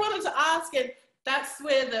 but we wanted to ask. And that's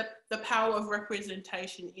where the power of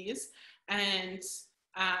representation is. And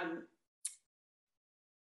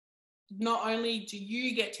not only do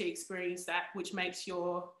you get to experience that, which makes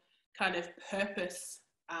your kind of purpose,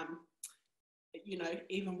 you know,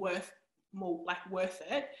 even worth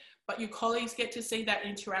it, but your colleagues get to see that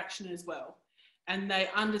interaction as well. And they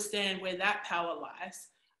understand where that power lies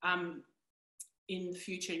in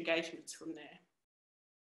future engagements from there.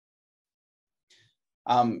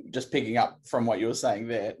 Just picking up from what you were saying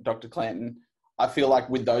there, Dr. Clanton, I feel like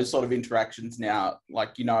with those sort of interactions now,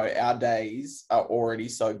 like, you know, our days are already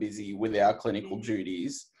so busy with our clinical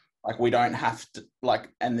duties. Like, we don't have to, like,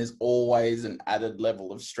 and there's always an added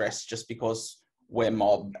level of stress just because we're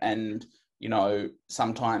mob, and, you know,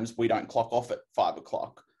 sometimes we don't clock off at 5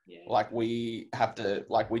 o'clock. Yeah. Like, we have to,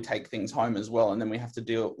 like, we take things home as well, and then we have to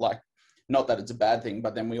deal, like, not that it's a bad thing,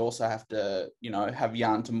 but then we also have to, you know, have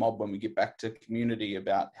yarn to mob when we get back to community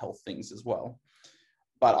about health things as well.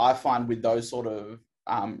 But I find with those sort of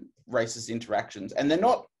racist interactions, and they're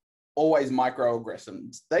not always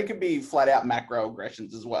microaggressions, they could be flat out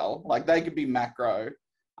macroaggressions as well. Like, they could be macro.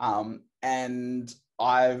 And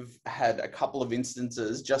I've had a couple of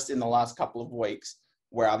instances just in the last couple of weeks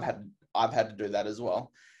where I've had to do that as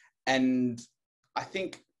well. And I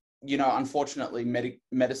think, you know, unfortunately,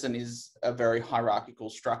 medicine is a very hierarchical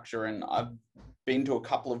structure. And I've been to a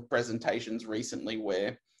couple of presentations recently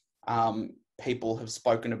where people have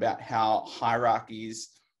spoken about how hierarchies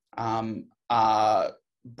are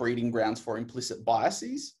breeding grounds for implicit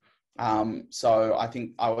biases. So I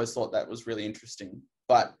think I always thought that was really interesting.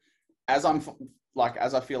 But as I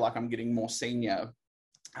feel like I'm getting more senior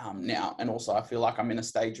now, and also I feel like I'm in a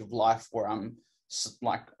stage of life where I'm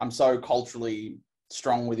so culturally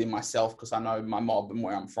strong within myself because I know my mob and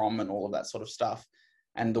where I'm from and all of that sort of stuff,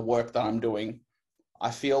 and the work that I'm doing,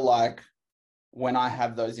 I feel like when I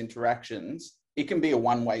have those interactions, it can be a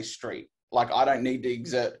one-way street. Like, I don't need to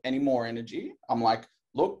exert any more energy. I'm like,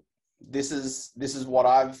 look, this is what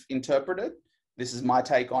I've interpreted. This is my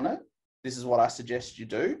take on it. This is what I suggest you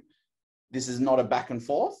do. This is not a back and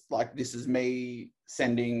forth. Like, this is me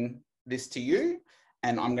sending this to you,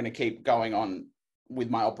 and I'm going to keep going on with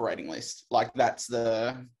my operating list. Like, that's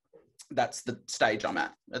the stage I'm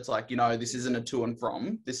at. It's like, you know, this isn't a to and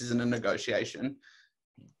from. This isn't a negotiation.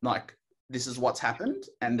 Like, this is what's happened,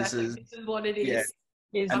 and this is what it is.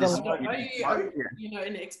 Yeah. And this is what you know,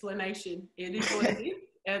 an explanation. It is what it is,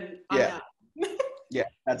 and yeah, yeah,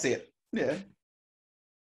 that's it. Yeah.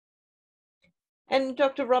 And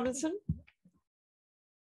Dr. Robinson?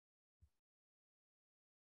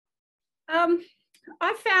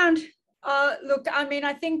 I found, look, I mean,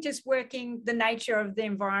 I think just working the nature of the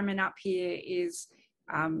environment up here is,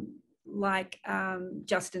 like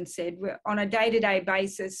Justin said, we're on a day-to-day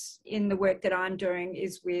basis in the work that I'm doing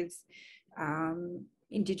is with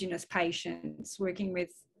Indigenous patients, working with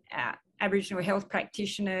Aboriginal health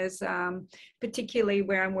practitioners, particularly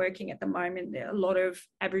where I'm working at the moment. There are a lot of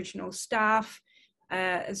Aboriginal staff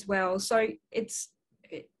as well. So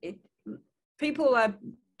people are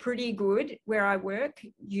pretty good where I work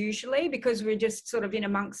usually, because we're just sort of in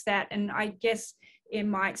amongst that. And I guess in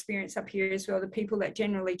my experience up here as well, the people that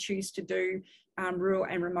generally choose to do rural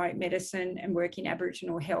and remote medicine and work in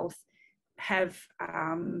Aboriginal health have,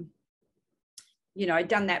 you know,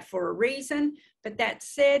 done that for a reason. But that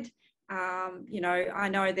said, you know, I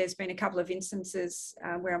know there's been a couple of instances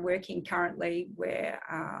where I'm working currently where,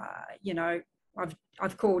 you know,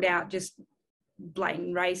 I've called out just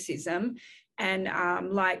blatant racism. And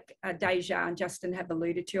like Deja and Justin have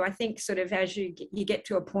alluded to, I think sort of as you get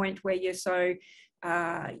to a point where you're so,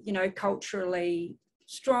 you know, culturally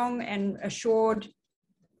strong and assured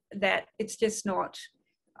that it's just not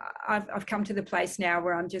I've come to the place now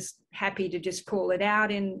where I'm just happy to just call it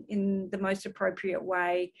out in the most appropriate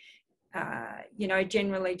way. You know,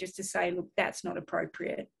 generally just to say, look, that's not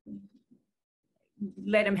appropriate.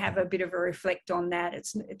 Let them have a bit of a reflect on that.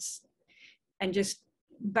 And just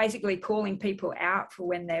basically calling people out for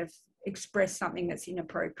when they've expressed something that's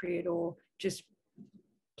inappropriate or just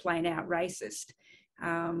plain out racist.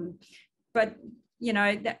 But, you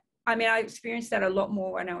know, I mean, I experienced that a lot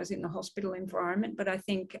more when I was in the hospital environment, but I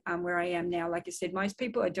think where I am now, like I said, most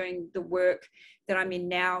people are doing the work that I'm in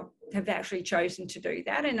now have actually chosen to do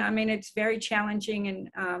that. And I mean, it's very challenging and,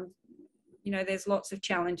 you know, there's lots of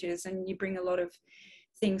challenges and you bring a lot of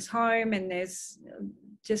things home and there's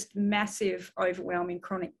just massive, overwhelming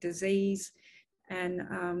chronic disease.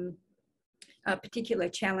 And a particular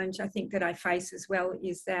challenge I think that I face as well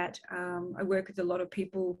is that I work with a lot of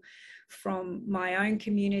people from my own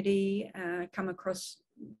community, come across,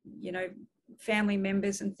 you know, family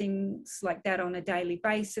members and things like that on a daily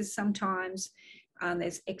basis sometimes.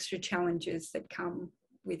 There's extra challenges that come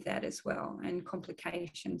with that as well and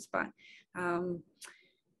complications. But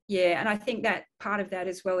yeah, and I think that part of that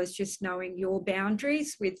as well is just knowing your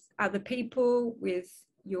boundaries with other people, with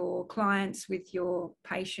your clients, with your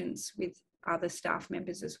patients, with other staff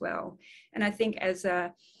members as well. And I think as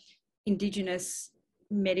a Indigenous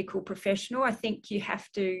medical professional, I think you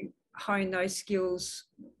have to hone those skills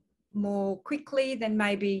more quickly than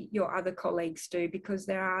maybe your other colleagues do, because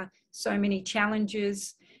there are so many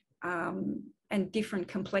challenges and different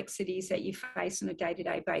complexities that you face on a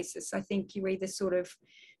day-to-day basis. I think you either sort of,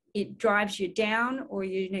 it drives you down, or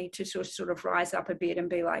you need to sort of rise up a bit and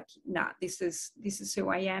be like, nah, this is who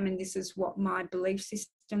I am, and this is what my belief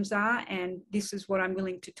systems are, and this is what I'm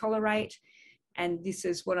willing to tolerate, and this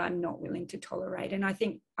is what I'm not willing to tolerate. And I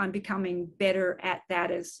think I'm becoming better at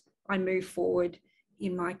that as I move forward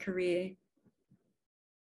in my career.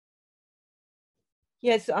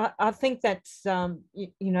 Yes, I think that's,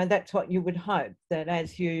 you know, that's what you would hope, that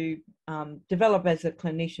as you develop as a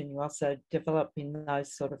clinician, you also develop in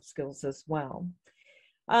those sort of skills as well.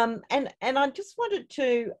 And I just wanted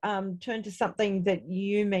to turn to something that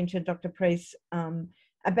you mentioned, Dr. Preece,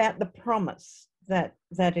 about the promise that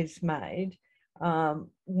is made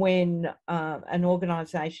when an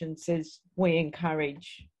organisation says we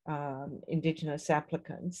encourage Indigenous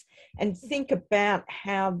applicants, and think about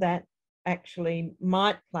how that actually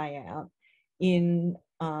might play out in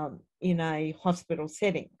a hospital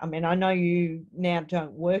setting. I mean, I know you now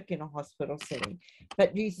don't work in a hospital setting,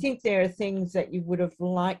 but do you think there are things that you would have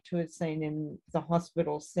liked to have seen in the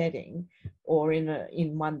hospital setting, or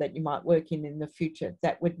in one that you might work in the future,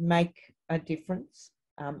 that would make a difference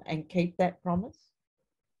and keep that promise?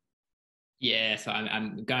 Yeah, so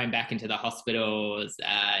I'm going back into the hospitals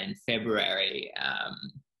in February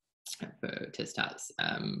to start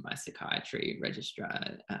my psychiatry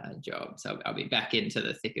registrar job. So I'll be back into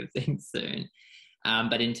the thick of things soon.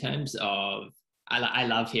 But in terms of, I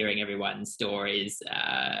love hearing everyone's stories,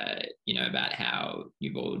 you know, about how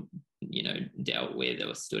you've all, you know, dealt with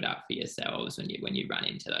or stood up for yourselves when you run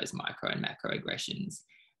into those micro and macro aggressions.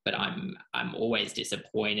 But I'm always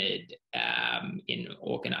disappointed in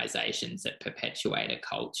organisations that perpetuate a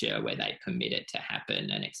culture where they permit it to happen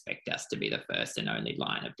and expect us to be the first and only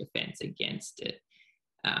line of defence against it.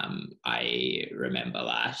 I remember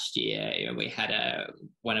last year, you know, we had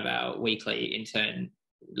one of our weekly intern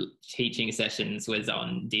teaching sessions was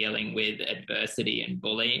on dealing with adversity and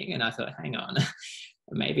bullying, and I thought, hang on.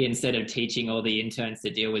 Maybe instead of teaching all the interns to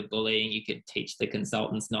deal with bullying, you could teach the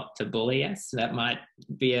consultants not to bully us. That might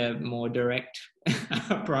be a more direct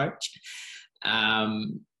approach.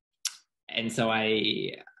 And so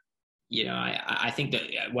I think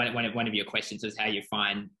that one of your questions was how you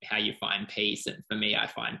find peace. And for me, I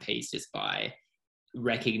find peace just by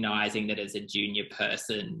recognizing that as a junior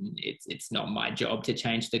person, it's not my job to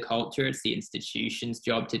change the culture. It's the institution's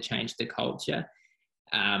job to change the culture.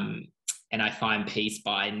 And I find peace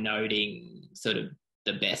by noting sort of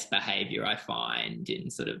the best behaviour I find in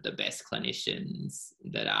sort of the best clinicians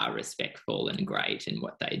that are respectful and great in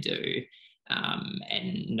what they do,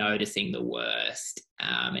 and noticing the worst,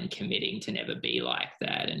 and committing to never be like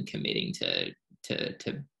that, and committing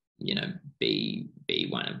to you know, be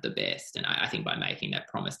one of the best. And I think by making that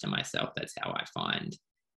promise to myself, that's how I find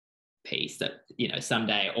peace, that, you know,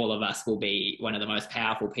 someday all of us will be one of the most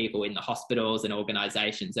powerful people in the hospitals and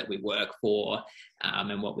organisations that we work for,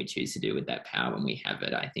 and what we choose to do with that power when we have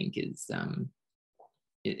it, I think is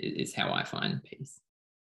how I find peace.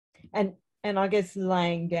 And I guess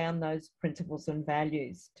laying down those principles and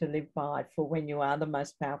values to live by for when you are the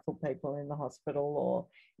most powerful people in the hospital or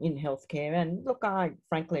in healthcare. And look, I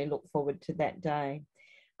frankly look forward to that day.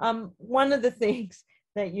 One of the things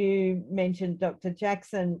that you mentioned, Dr.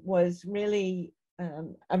 Jackson, was really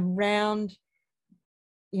around,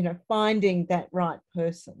 you know, finding that right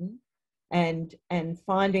person and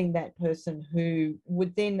finding that person who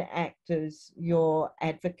would then act as your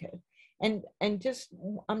advocate. And I'm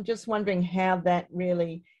just wondering how that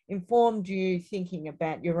really informed you thinking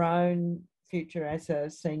about your own future as a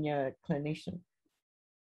senior clinician.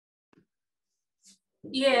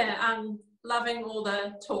 Yeah, loving all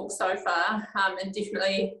the talk so far, and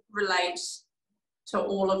definitely relate to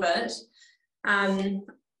all of it.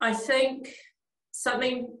 I think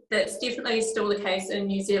something that's definitely still the case in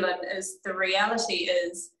New Zealand is the reality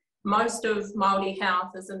is most of Māori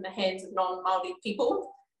health is in the hands of non-Māori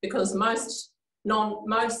people, because most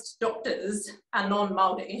doctors are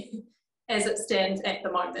non-Māori as it stands at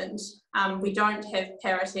the moment. We don't have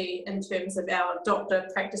parity in terms of our doctor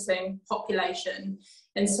practicing population.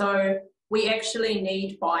 And so we actually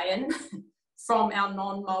need buy-in from our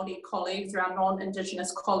non-Māori colleagues or our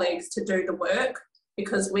non-Indigenous colleagues to do the work,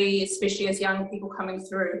 because we, especially as young people coming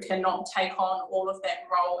through, cannot take on all of that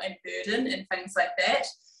role and burden and things like that.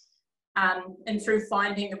 And through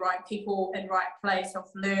finding the right people in right place, I've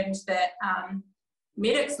learned that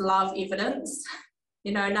medics love evidence.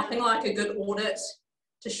 You know, nothing like a good audit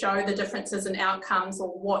to show the differences in outcomes or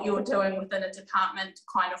what you're doing within a department to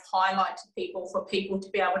kind of highlight to people, for people to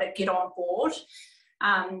be able to get on board.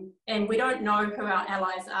 And we don't know who our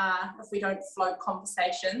allies are if we don't float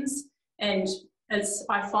conversations. And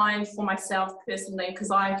I find for myself personally,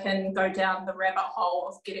 because I can go down the rabbit hole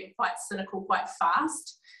of getting quite cynical quite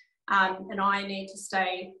fast, and I need to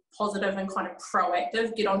stay positive and kind of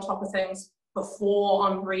proactive, get on top of things before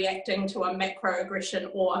I'm reacting to a macroaggression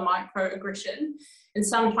or a microaggression. And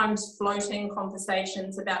sometimes floating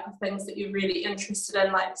conversations about the things that you're really interested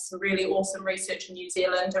in, like some really awesome research in New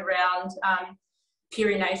Zealand around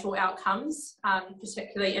perinatal outcomes,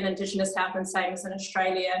 particularly in Indigenous health, and same as in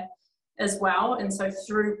Australia as well. And so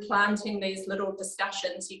through planting these little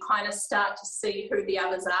discussions, you kind of start to see who the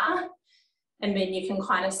others are, and then you can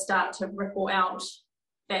kind of start to ripple out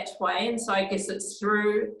that way. And so I guess it's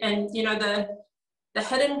through, and you know, the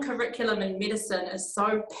hidden curriculum in medicine is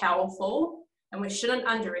so powerful, and we shouldn't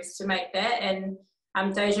underestimate that. And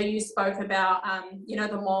Deja, you spoke about, you know,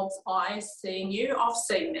 the mob's eyes seeing you. I've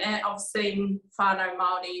seen that. I've seen whānau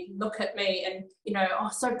Māori look at me and, you know, oh,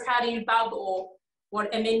 so proud of you, bub, or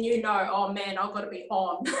what, and then you know, oh man, I've got to be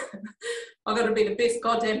on. I've got to be the best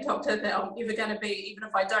goddamn doctor that I'm ever going to be, even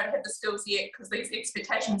if I don't have the skills yet, because these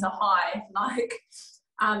expectations are high. Like,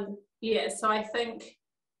 yeah, so I think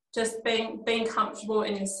just being comfortable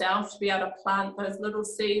in yourself to be able to plant those little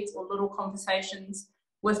seeds or little conversations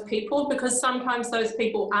with people, because sometimes those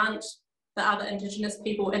people aren't the other Indigenous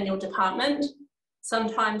people in your department.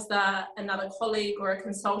 Sometimes they're another colleague or a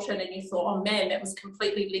consultant, and you thought, oh man, that was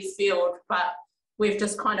completely left field, but we've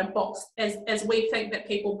just kind of boxed, as we think that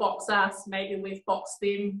people box us, maybe we've boxed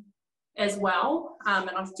them as well.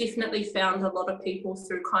 And I've definitely found a lot of people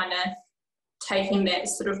through kind of taking that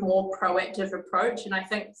sort of more proactive approach. And I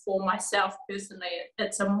think for myself personally,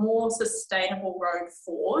 it's a more sustainable road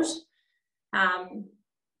forward,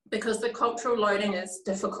 because the cultural loading is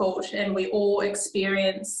difficult, and we all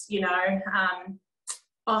experience, you know,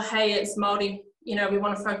 oh, hey, it's Māori, you know, we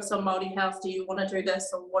want to focus on Māori health. Do you want to do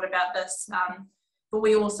this, or what about this? But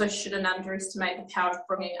we also shouldn't underestimate the power of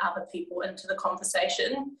bringing other people into the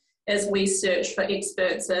conversation as we search for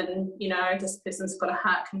experts in, you know, this person's got a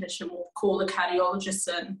heart condition, we'll call the cardiologist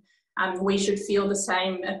in. We should feel the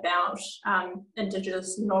same about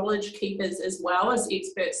Indigenous knowledge keepers as well as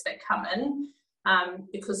experts that come in,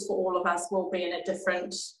 because for all of us, we'll be in a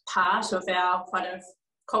different part of our kind of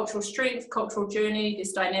cultural strength, cultural journey.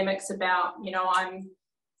 There's dynamics about, you know, I'm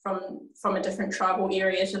from a different tribal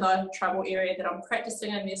area to the tribal area that I'm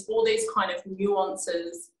practicing in. There's all these kind of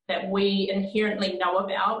nuances that we inherently know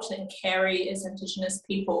about and carry as Indigenous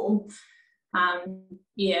people.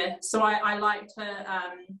 Yeah, so I like to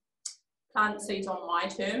plant seeds on my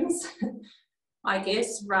terms, I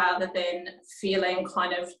guess, rather than feeling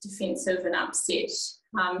kind of defensive and upset.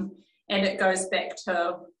 And it goes back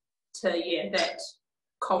to yeah, that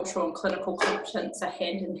cultural and clinical competence are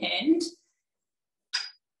hand in hand.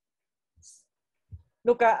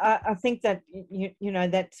 Look, I think that, you know,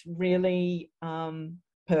 that's really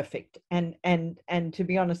perfect. And to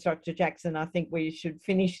be honest, Dr. Jackson, I think we should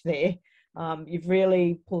finish there. You've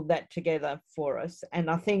really pulled that together for us. And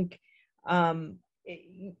I think,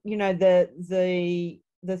 you know, the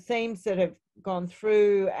themes that have gone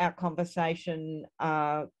through our conversation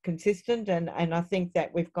are consistent. And I think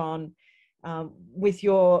that we've gone with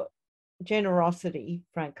your generosity,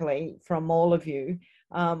 frankly, from all of you,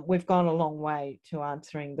 we've gone a long way to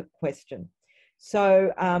answering the question.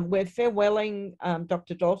 So we're farewelling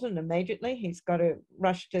Dr. Dalton immediately. He's got to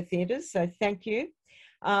rush to theatres, so thank you.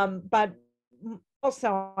 But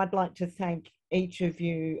also I'd like to thank each of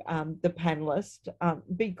you, the panellists,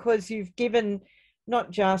 because you've given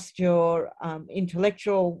not just your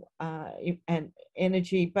intellectual and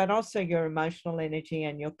energy, but also your emotional energy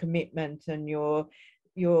and your commitment and your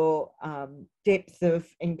depth of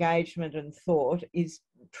engagement and thought is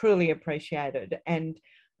truly appreciated, and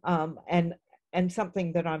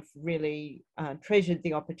something that I've really treasured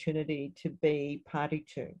the opportunity to be party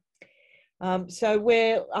to. So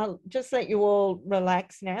I'll just let you all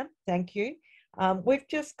relax now. Thank you. We've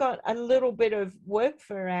just got a little bit of work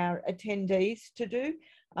for our attendees to do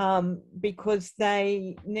because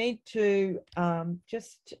they need to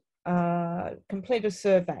just complete a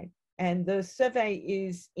survey, and the survey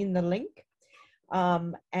is in the link.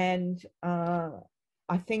 And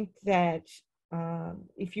I think that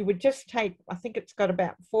if you would just take, I think it's got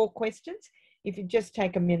about 4 questions. If you just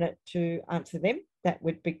take a minute to answer them, that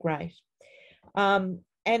would be great.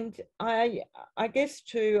 And I guess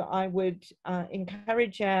too, I would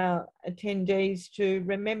encourage our attendees to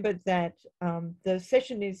remember that the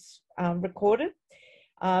session is recorded.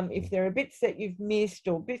 If there are bits that you've missed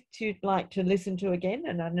or bits you'd like to listen to again,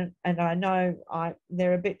 and I know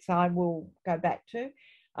there are bits I will go back to,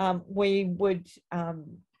 we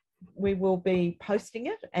will be posting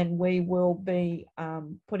it, and we will be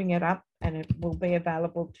putting it up, and it will be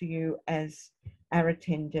available to you as our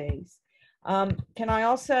attendees. Can I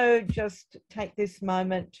also just take this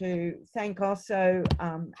moment to thank also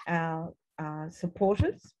our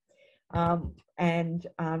supporters and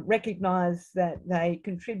recognise that they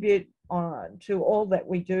contribute to all that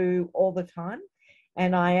we do all the time.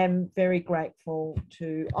 And I am very grateful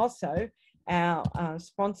to also our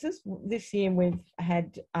sponsors. This year we've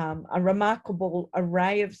had a remarkable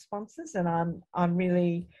array of sponsors, and I'm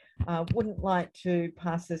really wouldn't like to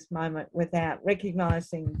pass this moment without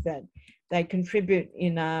recognising that they contribute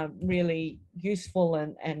in a really useful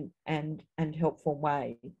and helpful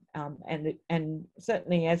way. And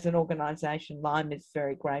certainly as an organisation, Lime is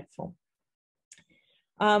very grateful.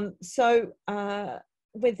 So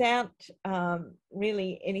without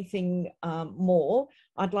really anything more,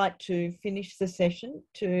 I'd like to finish the session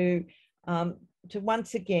to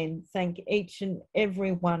once again thank each and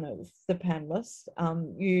every one of the panellists.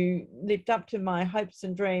 You lived up to my hopes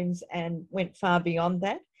and dreams and went far beyond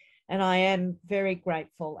that. And I am very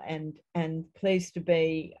grateful and pleased to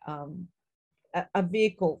be a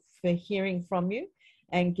vehicle for hearing from you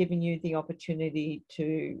and giving you the opportunity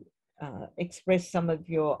to express some of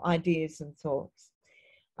your ideas and thoughts.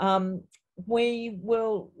 We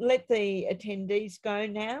will let the attendees go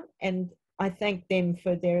now, and I thank them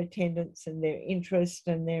for their attendance and their interest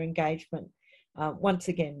and their engagement once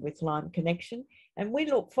again with Lime Connection. And we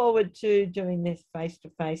look forward to doing this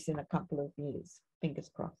face-to-face in a couple of years. Fingers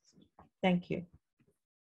crossed. Thank you.